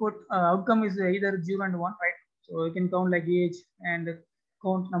getting output outcome is either 0 and 1, right? So you can count like age and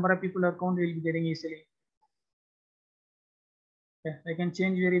count number of people or count will be getting easily. Okay. I can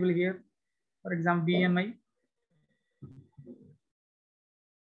change variable here. For example, BMI.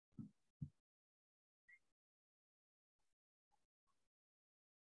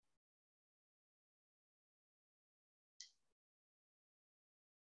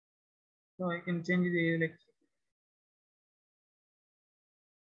 So I can change the like.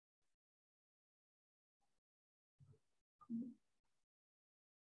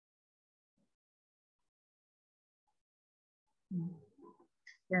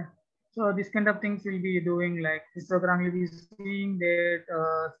 Yeah. So this kind of things will be doing like histogram will be seeing that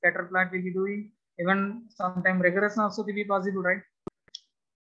scatter plot will be doing even sometime regression also will be possible, right?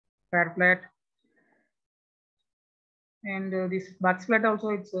 Scatter plot and this backsplat also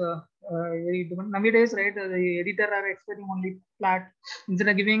it's very different nowadays, right? The editor are expecting only plot instead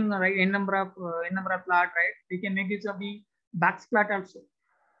of giving right n number of plot, right? We can make use of the backsplat also.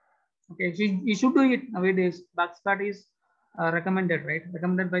 Okay, you should do it nowadays. Backsplat is recommended, right?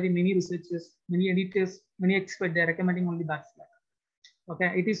 Recommended by the many researchers, many editors, many experts. They are recommending only backsplat.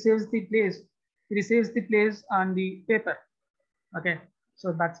 Okay, it is saves the place. It saves the place on the paper. Okay,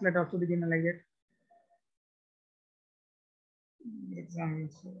 so backsplat also begin like that.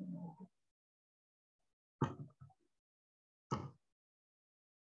 Examples.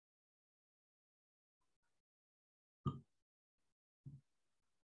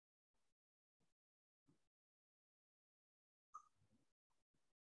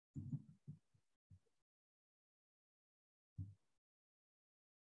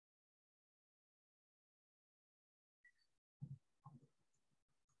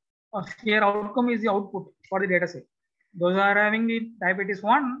 Here outcome is the output for the data set. Those are having the diabetes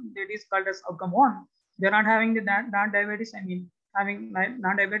 1, that is called as outcome 1. They are not having the non-diabetes, I mean having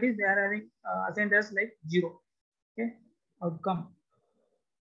non-diabetes, they are having assigned as like 0. Okay, outcome.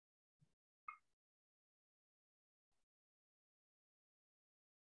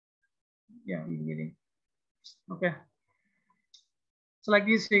 Yeah, getting. Okay. So like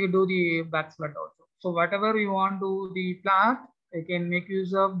this, you do the backsplat also. So whatever you want to the plot, you can make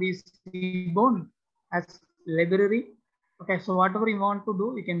use of this bone as library. Okay, so whatever you want to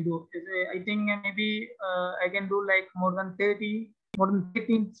do, you can do. I think maybe I can do like more than 13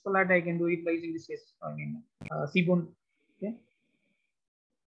 plot I can do it by using this case. I mean, Seaborn. Okay.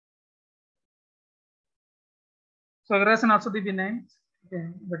 So regression also the benign. Okay,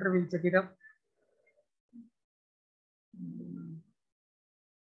 better we'll check it up.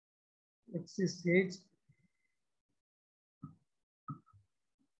 X is age.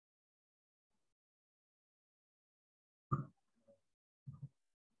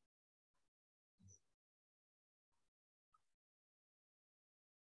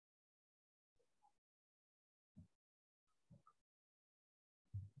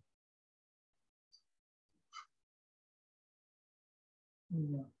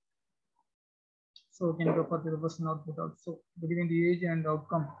 Yeah. So we can go for the reversion output also between the age and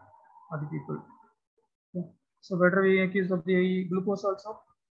outcome of the people. Okay. So better we make use of the glucose also.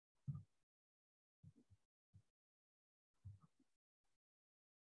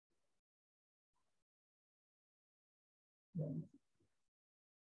 Yeah.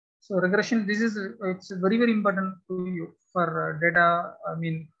 So regression, this is it's very important to you for data. I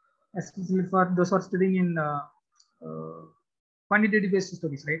mean especially for those who are studying in quantitative based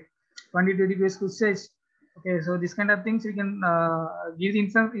studies, right? Quantitative based research. Okay, so this kind of things we can give the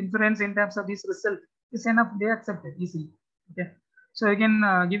inference in terms of this result. Is enough, they accept it easily. Okay, so you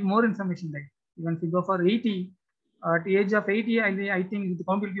can give more information, like even if you go for 80, at the age of 80, I think the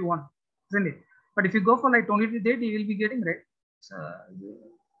count will be 1, isn't it? But if you go for like 20 to 30, you will be getting, right? So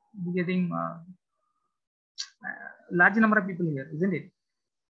you'll be getting large number of people here, isn't it?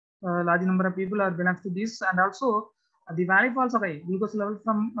 Large number of people are belongs to this, and also the value also high, glucose level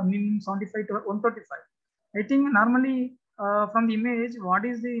from minimum 75 to 135. I think normally from the image, what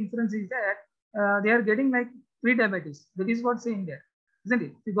is the inference is that they are getting like pre-diabetes. That is what saying there, isn't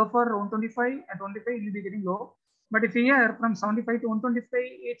it? If you go for 125 and 25, you will be getting low. But if here from 75 to 125,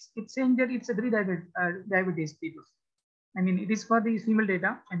 it's saying that it's a diabetes people. I mean, it is for the female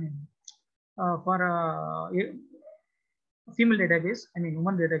data. I mean, for female database, I mean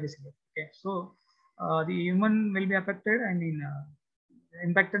human database here. Okay, so the human will be affected, I mean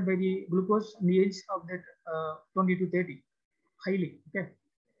impacted by the glucose in the age of that 20 to 30 highly. Okay,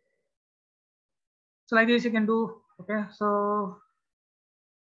 so like this you can do. Okay, so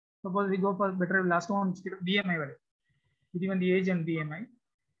suppose we go for better last one, BMI value, given the age and BMI.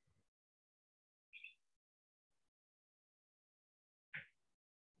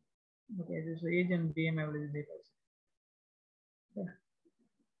 Okay, this age and BMI value data. Okay.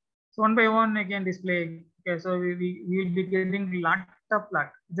 So one by one again display. Okay, so we will be getting lot of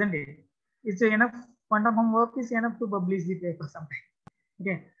plot, isn't it? It's enough quantum homework is enough to publish the paper sometime.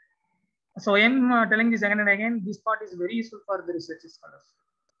 Okay, so I am telling this again and again. This part is very useful for the research scholars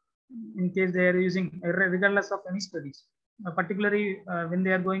in case they are using regardless of any studies, particularly when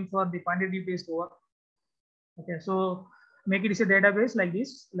they are going for the quantitative based work. Okay, so make it as a database like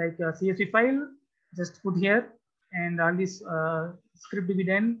this, like a CSV file. Just put here, and all this script to be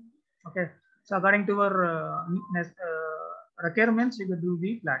done. Okay, so according to our requirements, you will do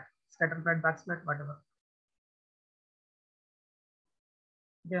the plot, scatter plot, box plot, whatever.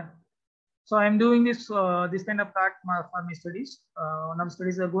 Yeah. So I'm doing this kind of plot for my studies. One of the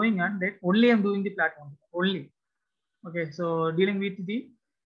studies are going on that only I'm doing the plot only. Okay, so dealing with the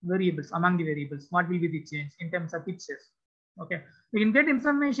variables, among the variables, what will be the change in terms of pictures. Okay, we can get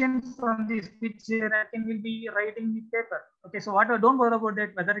information from this picture and can will be writing the paper. Okay, so what don't worry about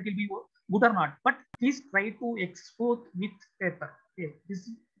that whether it will be good or not, but please try to export with paper. Okay,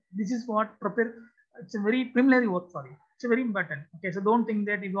 this is what prepare. It's a very preliminary work for you. It's very important. Okay, so don't think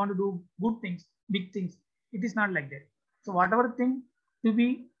that if you want to do good things, big things, it is not like that. So whatever thing to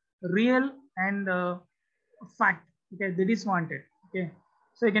be real and fact, okay, that is wanted. Okay,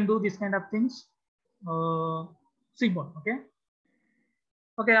 so you can do this kind of things. Seaborn, okay.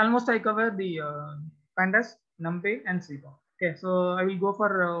 Okay, almost I covered the pandas, numpy, and seaborn. Okay, so I will go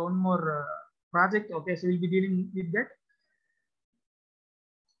for one more project. Okay, so we'll be dealing with that.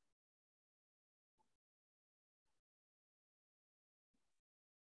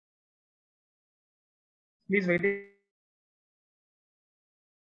 Please wait.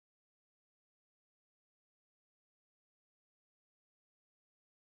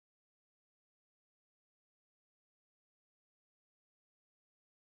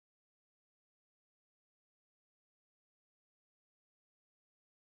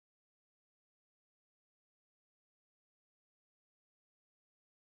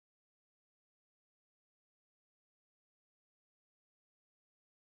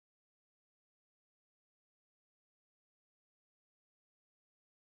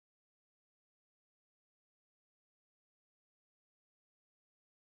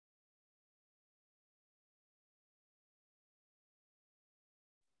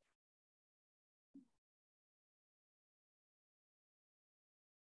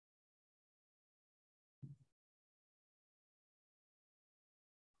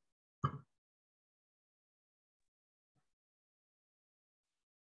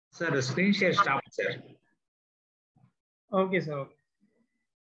 Sir, the screen share stopped, sir. Okay, so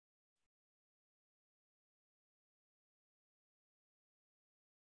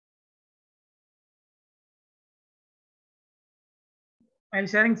I'm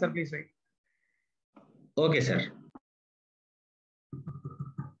sharing, sir. Please wait. Okay, sir.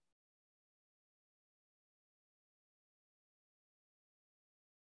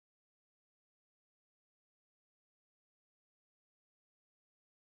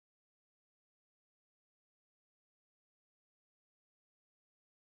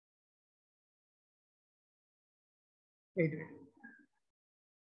 Wait, wait.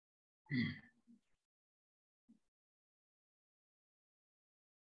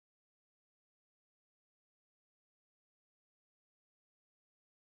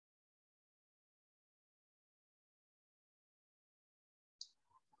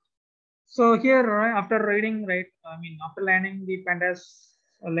 So here, after reading, right, I mean, after learning the pandas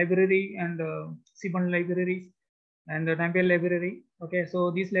library and cbon libraries and the Tampere library, okay,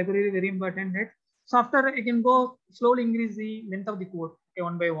 so this library is very important, right? So after I can go slowly increase the length of the code, okay,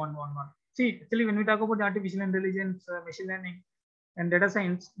 one by one. See, actually, when we talk about the artificial intelligence, machine learning, and data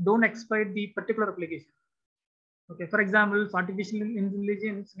science, don't expect the particular application. Okay, for example, artificial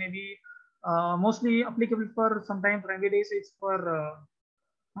intelligence may be mostly applicable for sometimes nowadays it's for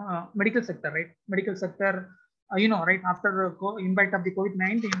medical sector, right? Medical sector, right, after impact of the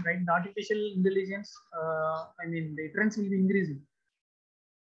COVID-19, right, the artificial intelligence, I mean, the trends will be increasing.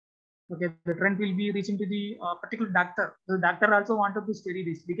 Okay, the trend will be reaching to the particular doctor. The doctor also wanted to study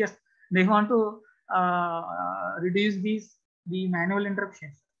this because they want to reduce the manual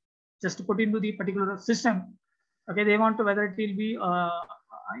interruptions just to put into the particular system. Okay, they want to whether it will be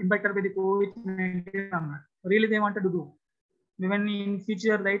impacted by the COVID-19 or not. Really, they wanted to do. Even in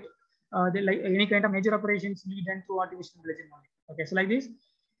future, right, they like any kind of major operations will be done through artificial intelligence only. Okay, so like this,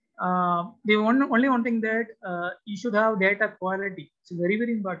 the only one thing that you should have data quality. It's very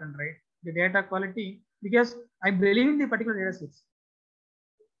important, right? The data quality, because I believe in the particular data sets.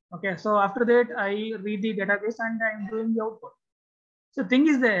 Okay, so after that I read the database and I'm doing the output. So thing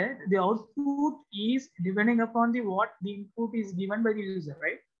is that the output is depending upon the what the input is given by the user,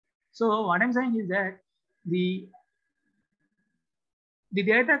 right? So what I'm saying is that the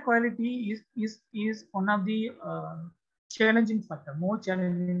data quality is one of the challenging factor, more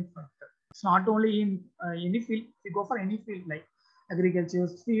challenging factor. It's not only in any field. If you go for any field like agriculture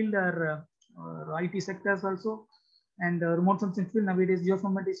field or IT sectors also, and remote sensing field nowadays,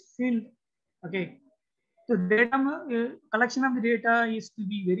 geoinformatics field. Okay, so data collection of the data is to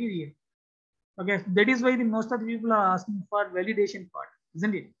be very real. Okay, that is why the most of the people are asking for validation part,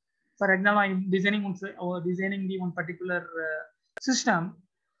 isn't it? For example, I'm designing the one particular system.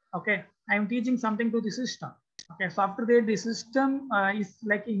 Okay, I'm teaching something to the system. Okay, so after that, the system is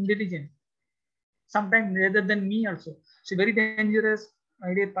like intelligent, sometimes rather than me also. So very dangerous,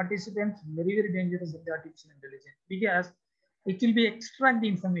 my dear participants, very dangerous with the artificial intelligence because it will be extract the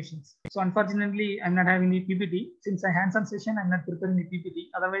information. So unfortunately, I'm not having the PPT. Since I hands-on session, I'm not preparing the PPT.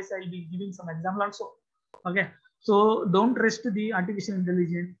 Otherwise, I'll be giving some example also. Okay, so don't trust the artificial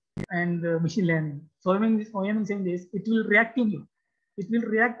intelligence and machine learning. So why I'm saying this, it will react in you. It will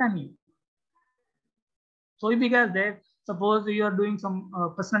react on you. So because that, suppose you are doing some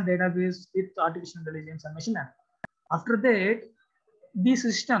personal database with artificial intelligence and machine learning. After that, the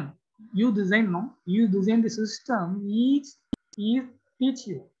system you design, no, you design the system is teach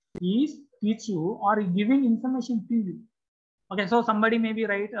you, is teach you or giving information to you. Okay, so somebody maybe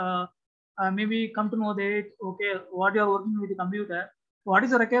right, maybe come to know that okay, what you are working with the computer, what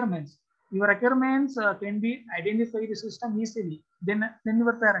is the requirements? Your requirements can be identify the system easily. Then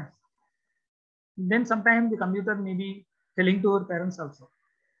your parents. Then sometimes the computer may be telling to our parents also.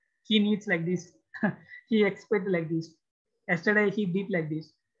 He needs like this. He expect like this. Yesterday he did like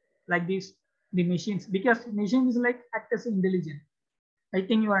this, like this. The machines, because machines like act as intelligent. I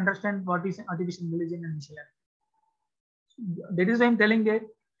think you understand what is artificial intelligence and machine learning. That is why I'm telling that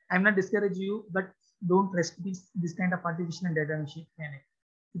I'm not discouraging you, but don't trust this kind of artificial and data machine learning.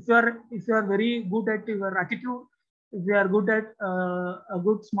 If you are very good at your attitude, if you are good at a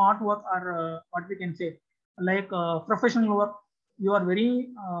good smart work or what we can say like professional work, you are very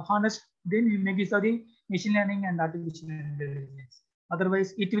honest, then you may be studying machine learning and artificial intelligence.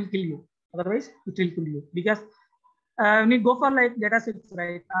 Otherwise it will kill you. Otherwise it will kill you because when you go for like data sets,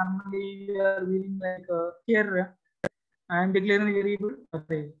 right, normally we are using like here I am declaring the variable,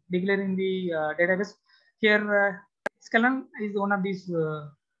 declaring the database. Here Scala is one of these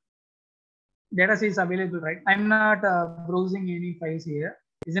data is available, right? I'm not browsing any files here,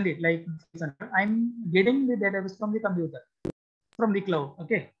 isn't it? Like I'm getting the database from the computer, from the cloud.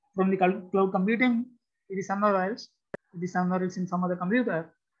 Okay, from the cloud computing, it is somewhere else. It is somewhere else in some other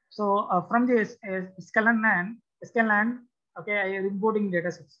computer. So from the Scalan, okay, I am importing data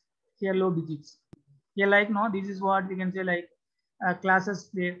sets. Here low digits. Here like no, this is what we can say like classes.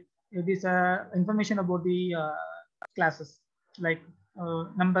 It is information about the classes like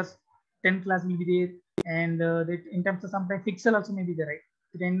numbers. 10 class will be there, and in terms of sometimes pixel also may be there, right?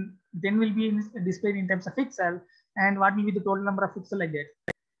 Then will be displayed in terms of pixel, and what will be the total number of pixel like that,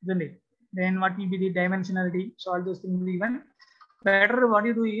 isn't it? Then what will be the dimensionality? So all those things will be given. Better what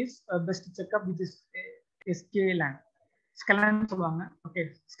you do is best check up with this SKLAN. Scalan சொல்லுவாங்க. Okay,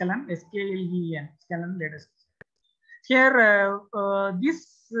 Scalan, SKLEN, Scalan latest. Here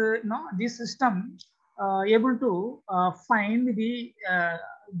this system able to find the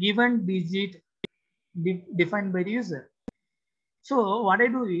given digit defined by the user. So what I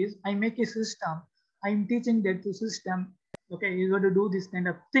do is I make a system. I'm teaching that to system. Okay, you got to do this kind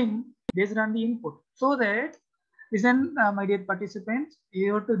of thing based on the input. So that, listen, my dear participants,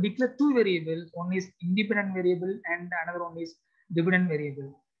 you have to declare two variables. One is independent variable and another one is dependent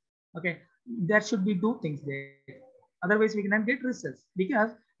variable. Okay, there should be two things there. Otherwise, we cannot get results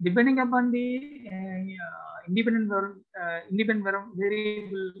because depending upon the independent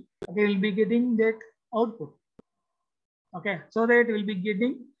variable, okay, we'll be getting that output. Okay, so that we'll be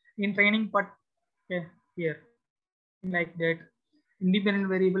getting in training part. Okay, here like that independent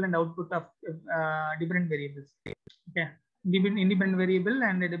variable and output of different variables. Okay, independent variable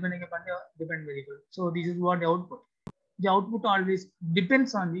and depending upon the dependent variable. So this is what the output. The output always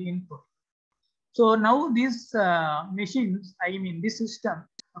depends on the input. So now these machines, I mean this system,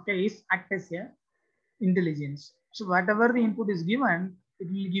 okay, is act as a intelligence. So whatever the input is given, it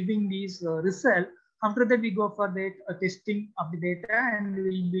will giving these result. After that, we go for the testing of the data and we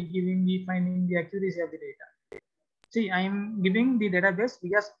will be giving the finding the accuracy of the data. See, I am giving the database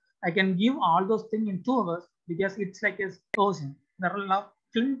because I can give all those things in 2 hours because it's like a ocean. There are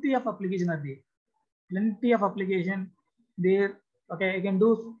plenty of application are there. Plenty of application there. Okay, I can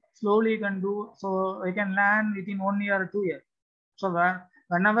do slowly, you can do, so I can learn within 1 year or 2 years. So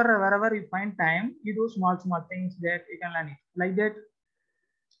wherever you find time, you do small things that you can learn it. Like that,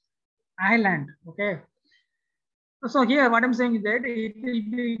 I learned. Okay. So here, what I'm saying is that it will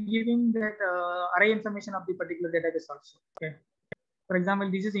be giving that array information of the particular database also. Okay. For example,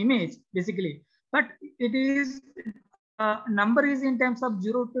 this is image basically, but it is number is in terms of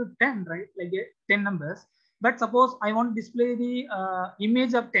 0 to 10, right? Like 10 numbers. But suppose I want to display the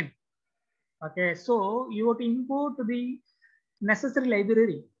image of 10. Okay, so you have to import the necessary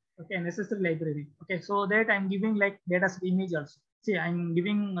library. Okay, necessary library. Okay, so that I'm giving like data set image also. See, I'm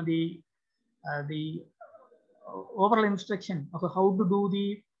giving the overall instruction of how to do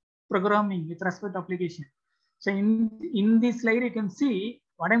the programming with respect to application. So in this slide, you can see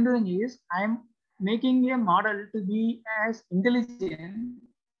what I'm doing is I'm making a model to be as intelligent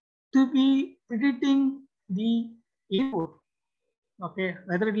to be predicting the input. Okay,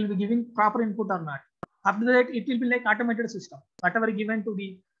 whether it will be giving proper input or not. After that, it will be like automated system. Whatever given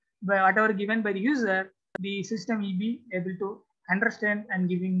by the user, the system will be able to understand and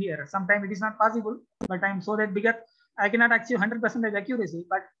giving the error. Sometimes it is not possible, but I'm so that because I cannot achieve 100% of accuracy,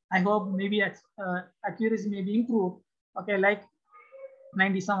 but I hope maybe accuracy may be improved. Okay, like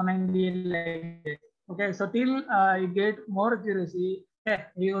 97, 98, like that. Okay, so till you get more accuracy, okay,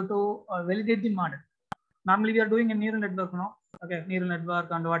 you have to validate the model. Normally we are doing a neural network now. Okay, neural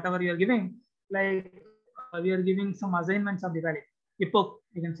network and whatever you are giving, like we are giving some assignments of the value. Epoch,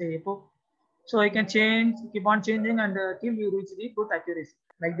 you can say epoch. So I can change, keep on changing and till you reach the good accuracy.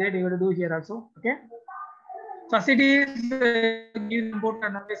 Like that you have to do here also. Okay. So as it is important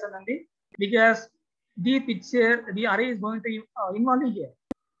analysis only because the picture, the array is going to involve here.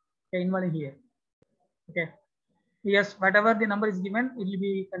 Okay, involving here. Okay. Yes, whatever the number is given, it will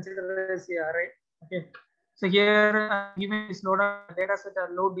be considered as a array. Okay. So here given is load data set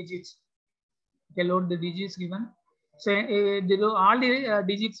are load digits. Okay, load the digits given. So all the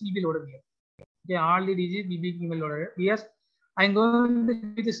digits will be loaded here. Okay, all the digits will be given loaded. Yes, I'm going to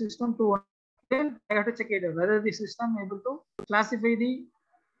give the system to one. Then I have to check it whether the system able to classify the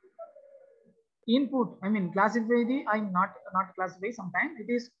input. I mean classify the I'm not classify. Sometimes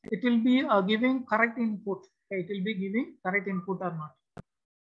it will be giving correct input. Okay, it will be giving correct input or not.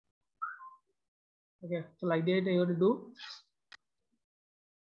 Okay, so like that I have to do.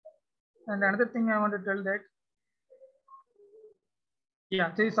 And another thing I want to tell that,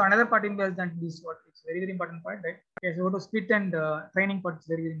 yeah, so another part in this than this what it's very important part, right? Okay, so to split and training part is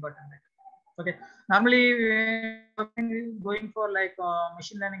very important, right? Okay, normally when going for like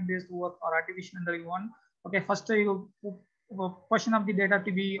machine learning based work or artificial intelligence one, okay, first you portion of the data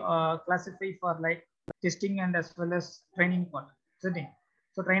to be classified for like testing and as well as training part.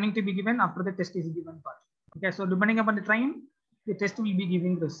 So training to be given after the test is given part. Okay, so depending upon the train, the test will be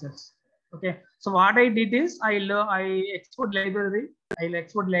giving results. Okay, so what I did is I export library. I'll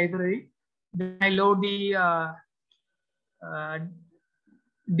export library. Then I load the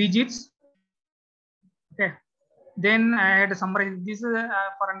digits. Okay, then I had to summarize. This is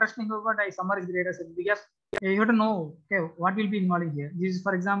for understanding of what I summarize the data set because you have to know okay what will be involved here. This is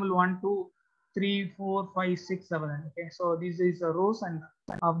for example 1, 2, 3, 4, 5, 6, 7. Okay, so this is rows and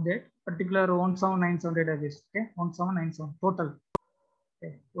of that particular 1797 database. Okay, 1797 total.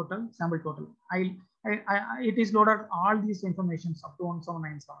 Okay, total sample total. It is loaded all these informations up to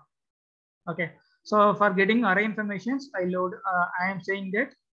 1797. Okay, so for getting array informations, I am saying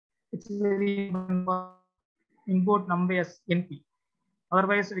that it's very important for import number as NP.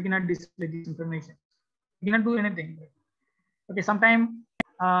 Otherwise, we cannot display this information. We cannot do anything. Okay, sometimes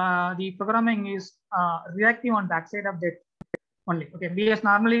the programming is reactive on backside of that only. Okay, because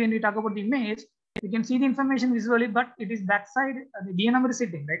normally when we talk about the image, we can see the information visually, but it is backside. The DNM is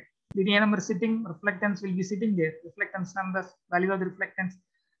sitting, right? The DNM is sitting, reflectance will be sitting there. Reflectance numbers, value of the reflectance,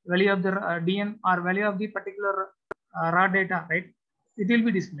 value of the DN or value of the particular raw data, right? It will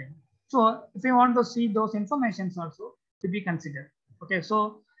be displayed. So if you want to see those informations also to be considered. Okay,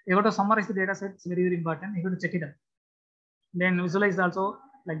 so you have to summarize the data set. It's very, very important. You have to check it out. Then visualize also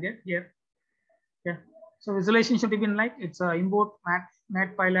like that here. Yeah. So visualization should be like it's a import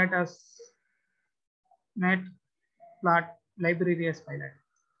matplotlib as matplot library as pilot.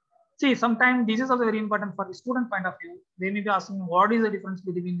 See, sometimes this is also very important for the student point of view. They may be asking what is the difference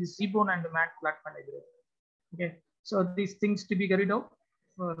between the seaborn and the matplotlib library. Okay, so these things to be carried out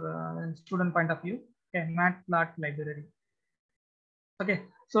for student point of view. Okay, matplot library. Okay,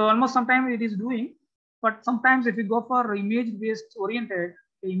 so almost sometimes it is doing, but sometimes if you go for image based oriented,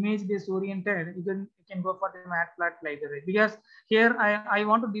 you can go for the matplotlib library, because here I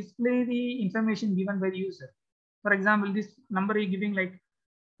want to display the information given by the user. For example, this number is giving like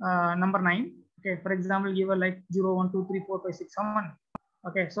number 9. Okay, for example, give a like 0, 1, 2, 3, 4, 5, 6, 7.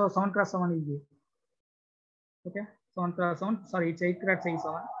 Okay, so 7 cross 7 is there. Okay, 7 cross 7. Sorry, it's 8 cross 7.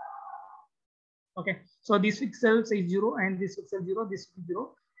 Okay, so this pixel is 0 and this pixel 0, this is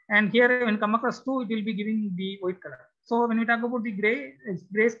 0. And here when come across 2, it will be giving the white color. So when we talk about the gray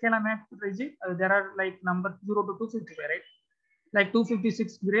scale map, there are like number 0 to 255, right? Like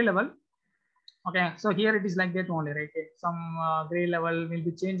 256 gray level. Okay, so here it is like that only, right? Some gray level will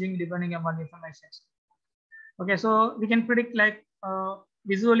be changing depending upon the information. Okay, so we can predict like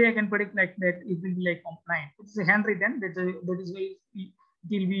visually, I can predict like that it will be like 9. It's a handwritten, that is why it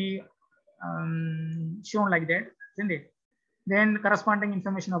will be shown like that, isn't it? Then corresponding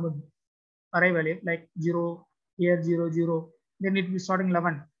information about array value like 0, here 0, 0, then it will be starting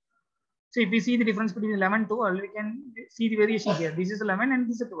 11. So if we see the difference between 11 and 12, we can see the variation here. This is 11 and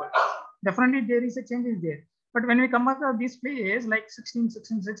this is 12. Definitely there is a change there. But when we come back to this place like 16,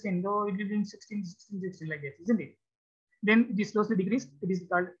 16, 16, though it will be 16, 16, 16 like this, isn't it? Then it is slowly decreased. It is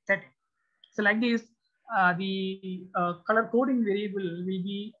called 30. So like this, the color coding variable will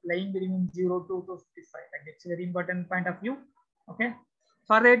be lying between 0 to 55. Like it's a very important point of view. Okay.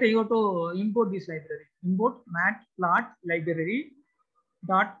 For that, you have to import this library. Import matplot library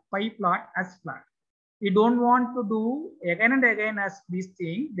dot pyplot as plot. We don't want to do again and again as this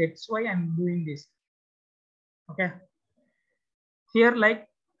thing. That's why I'm doing this. Okay. Here like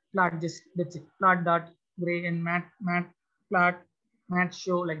plot, just that's it. Plot dot gray and matplot mat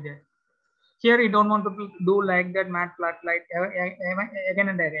show like that. Here you don't want to do like that matplot like again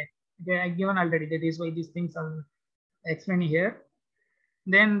and again. Okay, I given already. That is why these things are explaining here.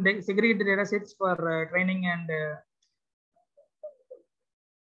 Then they segregate the data sets for training and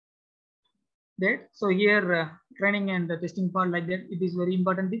that. So here training and the testing part like that, it is very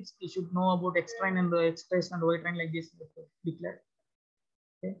important. You should know about X-train and X-trace and Y-train like this declare.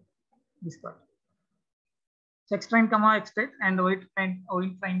 Okay, this part. So X-train comma X-trace and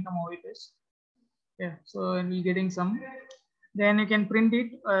Y-train comma Y-trace. Yeah, so and we're getting some. Then you can print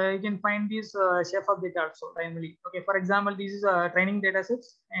it. You can find this shape of data also primarily. Okay, for example, this is training data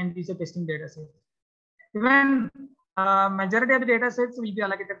sets and this is a testing data set. Even majority of the data sets will be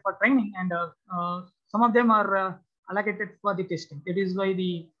allocated for training, and some of them are allocated for the testing. It is why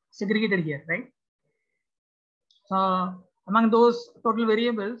the segregated here, right? So among those total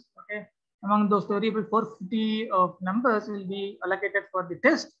variables, okay, among those variables, 450 of numbers will be allocated for the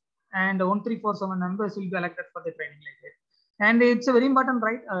test, and 1347 numbers will be allocated for the training like that. And it's a very important,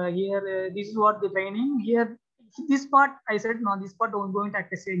 right? Here, this is what the training here. This part I said no. This part I'm going to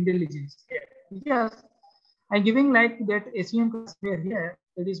act as intelligence. Yes, I'm giving like that SVM class here.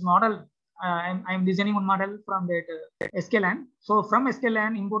 That is model. I'm designing one model from that sklan. So from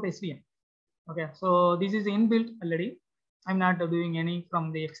sklan import SVM. Okay, so this is inbuilt already. I'm not doing any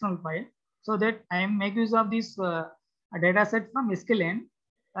from the external file. So that I am make use of this data set from sklan.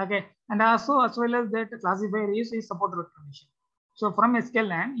 Okay, and also as well as that classifier is support recognition. So from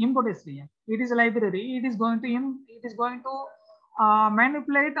sklan import SVM. It is a library. It is going to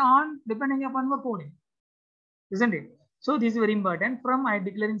manipulate on depending upon the coding, isn't it? So this is very important. From I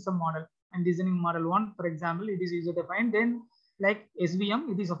declaring some model. I'm designing model 1, for example. It is user defined. Then like SVM,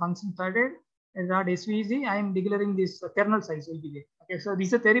 it is a function started. Dot SVG, I am declaring this kernel size will be there. Okay, so this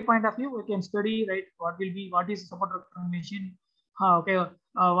is a theory point of view. We can study, right? What is support recognition? Okay,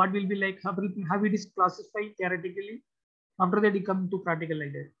 what will be like, how it is classified theoretically. After that, it come to practical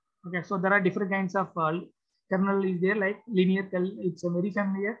like that. Okay, so there are different kinds of kernel is there, like linear kernel. It's very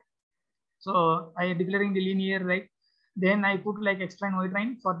familiar. So I declaring the linear, right? Then I put like X train, Y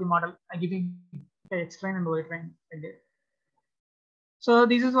train for the model. I giving X train and Y train like that. So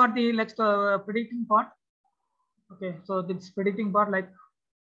this is what the next predicting part. Okay, so this predicting part, like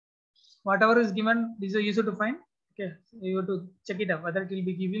whatever is given, this is used to find. Okay, so you have to check it out whether it will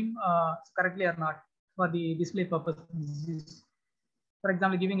be giving correctly or not for the display purposes. For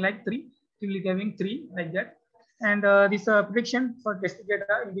example, giving like 3, it will be giving 3 like that. And this prediction for test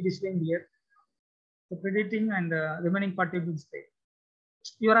data will be displaying here. So predicting and remaining part will be displayed.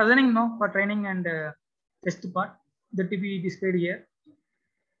 You are assigning now for training and test part that will be displayed here.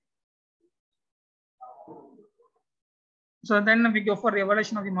 So then we go for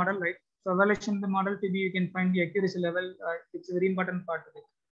evaluation of the model, right? So evaluation of the model to be, you can find the accuracy level. It's a very important part of it.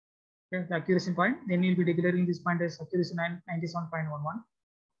 Okay, the accuracy point. Then you'll be declaring this point as accuracy 97.11.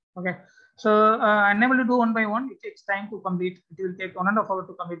 Okay. So unable to do one by one. It takes time to complete. It will take 1.5 hours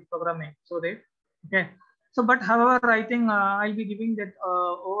to complete programming. So that okay. So but however, I think I'll be giving that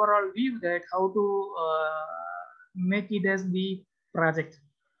overall view that how to make it as the project.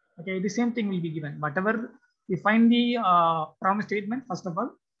 Okay, the same thing will be given. Whatever you find the problem statement, first of all,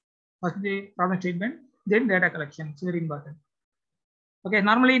 first the problem statement, then data collection. It's very important. Okay,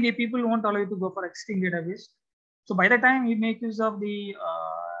 normally the people won't allow you to go for existing database. So by the time you make use of the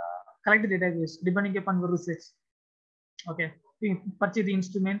collected database, depending upon your research. Okay, you purchase the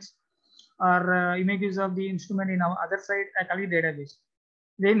instruments or you make use of the instrument in our other side, a collect database.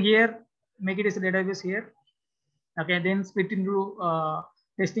 Then here, make it as a database here. Okay, then split into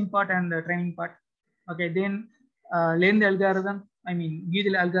testing part and the training part. Okay, then learn the algorithm. I mean,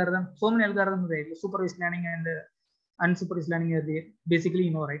 give the algorithm. So many algorithms there. Supervised learning and unsupervised learning are there. Basically,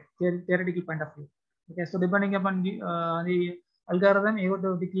 you know, right? Theoretical point of view. Okay, so depending upon the algorithm, you have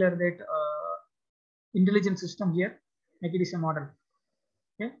to declare that intelligent system here. Make it is a model.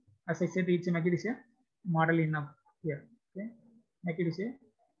 Okay, as I said, it's a make it is a model in up here. Okay, make it is a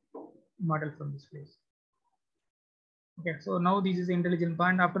model from this place. Okay, so now this is intelligent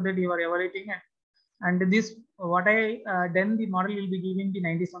point. After that, you are evaluating it. And this, what I then the model will be giving the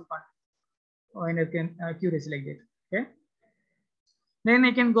 97 point in accuracy like that. Okay. Then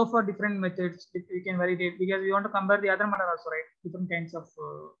I can go for different methods. We can validate because we want to compare the other model also, right? Different kinds of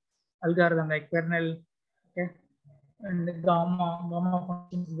algorithm like kernel, okay, and gamma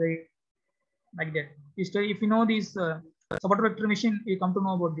functions, right? Like that. If you know these support vector machine, you come to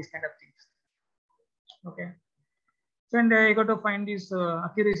know about these kind of things. Okay. So, and you got to find this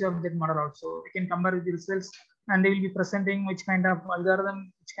accuracy of that model also. We can compare with the results, and they will be presenting which kind of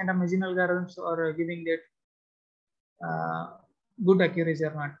algorithm, which kind of machine algorithms are giving that good accuracy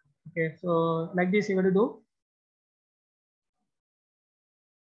or not. Okay, so like this, you got to do.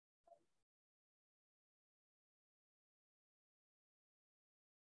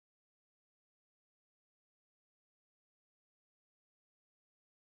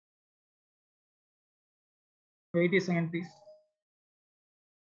 Wait a second, please.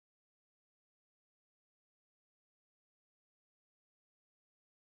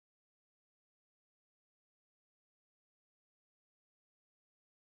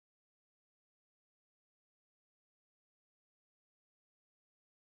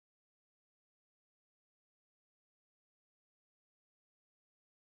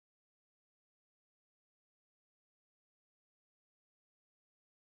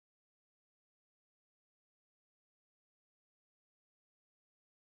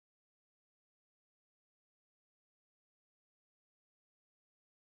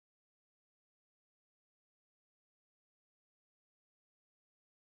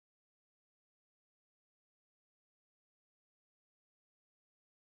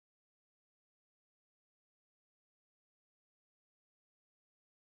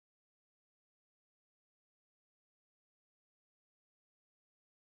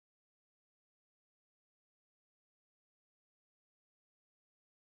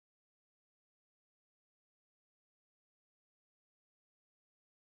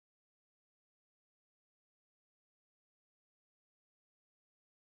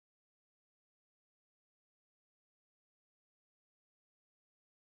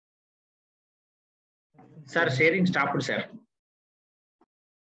 Sir, sharing stopped, sir.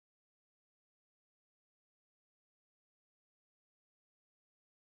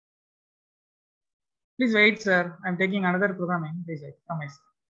 Please wait, sir. I'm taking another programming. Please wait. Come, sir.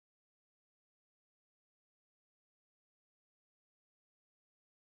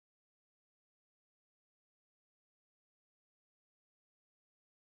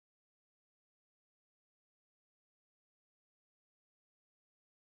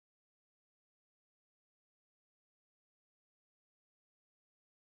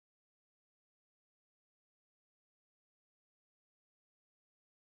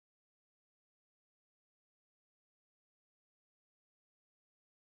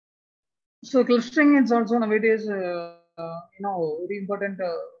 So clustering is also nowadays, very important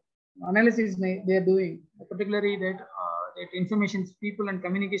analysis they are doing, particularly that information people and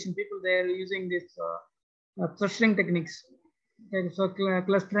communication people, they are using this clustering techniques. Okay, so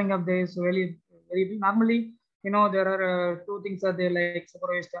clustering of this very normally, there are two things are there, like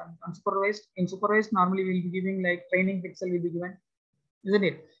supervised and unsupervised. In supervised, normally we'll be giving like training pixel will be given, isn't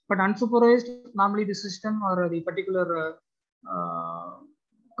it? But unsupervised, normally the system or the particular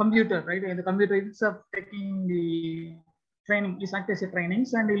computer, right? And the computer itself taking the training, is act as a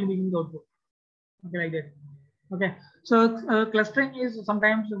trainings and will be giving the output. Okay, like that. Okay, so clustering is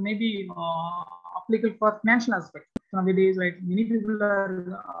sometimes maybe applicable for financial aspect. Nowadays, right, many people are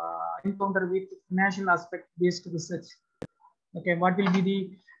encounter with financial aspect based research. Okay, what will be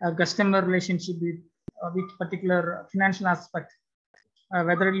the customer relationship with particular financial aspect,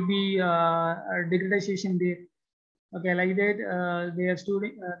 whether it will be degradation rate. Okay, like that they are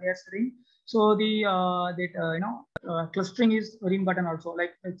studying. So the that clustering is very important also.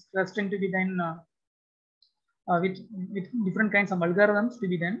 Like it's clustering to be done with different kinds of algorithms to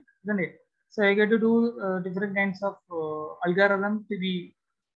be done, isn't it? So I get to do different kinds of algorithm to be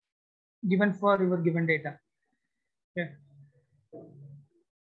given for your given data. Okay.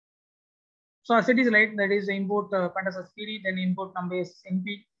 So as it is right, that is the input pandas as PD, then input number is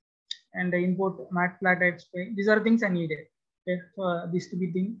NP, and the input matplotlib string. These are things I needed. Okay, so this to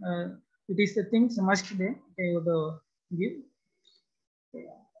be thing. It is the things must be. Okay, you have to give.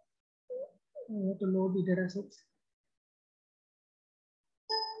 You have to load the data sets.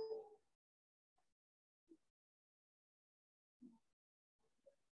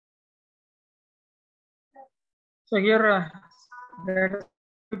 So here, data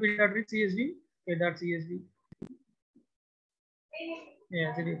CSV. Okay, that's CSV.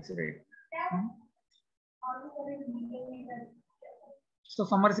 Yes, it is right. So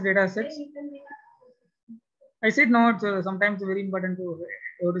summary data sets. I said no. Sometimes very important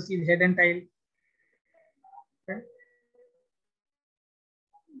to see the head and tail. Okay.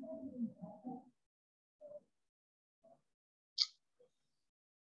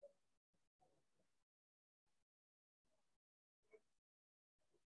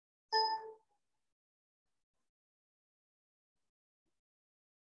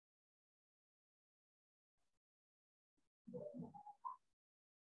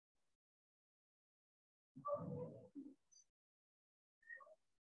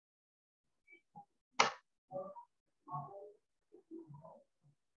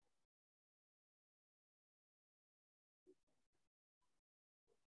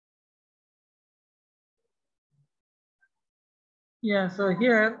 Yeah. So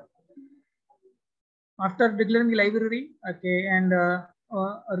here, after declaring the library, okay, and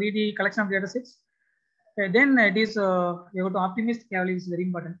read the collection of data sets, then it is you have to optimize cavalry is very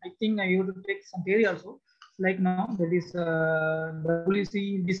important. I think you have to take some theory also. Like now that is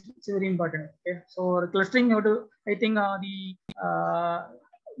WC. This is very important. Okay, so clustering you have to. I think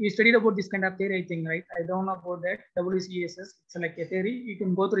you studied about this kind of theory. I think, right. I don't know about that WCSS. It's like a theory. You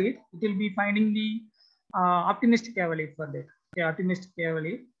can go through it. It will be finding the optimistic cavalry for that. Okay, optimistic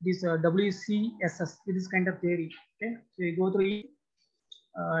cavalry. This WCSS. This kind of theory. Okay, so you go through it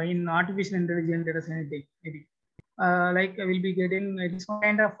in artificial intelligence data science, maybe. Like I will be getting this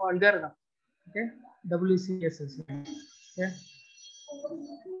kind of algorithm. Okay, WCSS. Okay.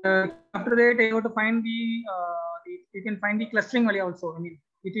 After that, I have to find you can find the clustering value also. I mean,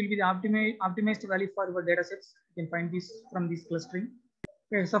 it will be the optimized value for your data sets. You can find this from this clustering.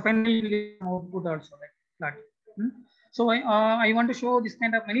 Okay, so finally we get output also like that. So I want to show this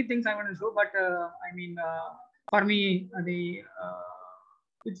kind of many things I want to show, but I mean for me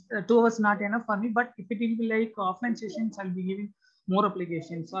it's 2 hours not enough for me. But if it will be like offline sessions, I'll be giving more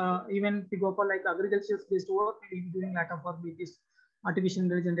applications. Even to go for like agriculture based work, we'll be doing a lot of work with this artificial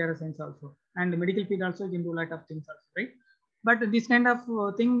intelligence data science also, and the medical field also you can do a lot of things also, right? But this kind of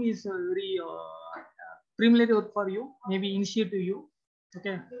thing is very familiar for you, maybe initiate to you.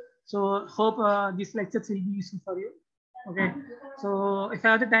 Okay, so hope these lectures will be useful for you. Okay, so if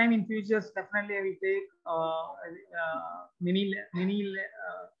I have the time in futures, definitely I will take many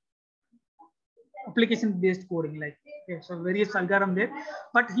application based coding, like okay, so various algorithm there.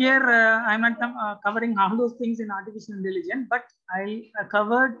 But here I'm not covering all those things in artificial intelligence, but I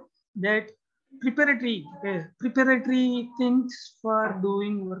covered that preparatory things for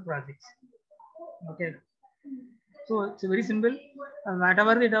doing your projects. Okay, so it's very simple.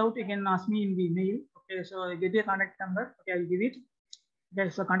 Whatever the doubt, you can ask me in the mail. Okay, so I get your contact number. Okay, I'll give it. Okay,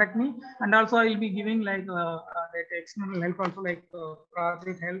 so contact me, and also I will be giving like that external help also, like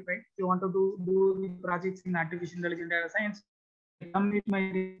project help, right? If you want to do the projects in artificial intelligence data science, come with my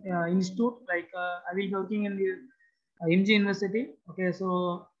institute, like I will be working in the MG University. Okay,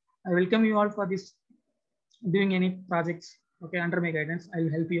 so I welcome you all for this doing any projects. Okay, under my guidance, I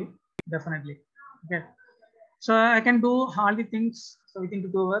will help you definitely. Okay, so I can do all the things so within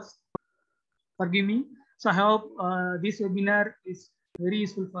 2 hours. Forgive me. So I hope this webinar is very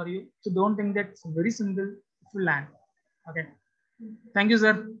useful for you. So don't think that it's very simple to learn. Okay. Thank you,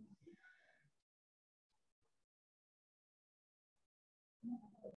 sir.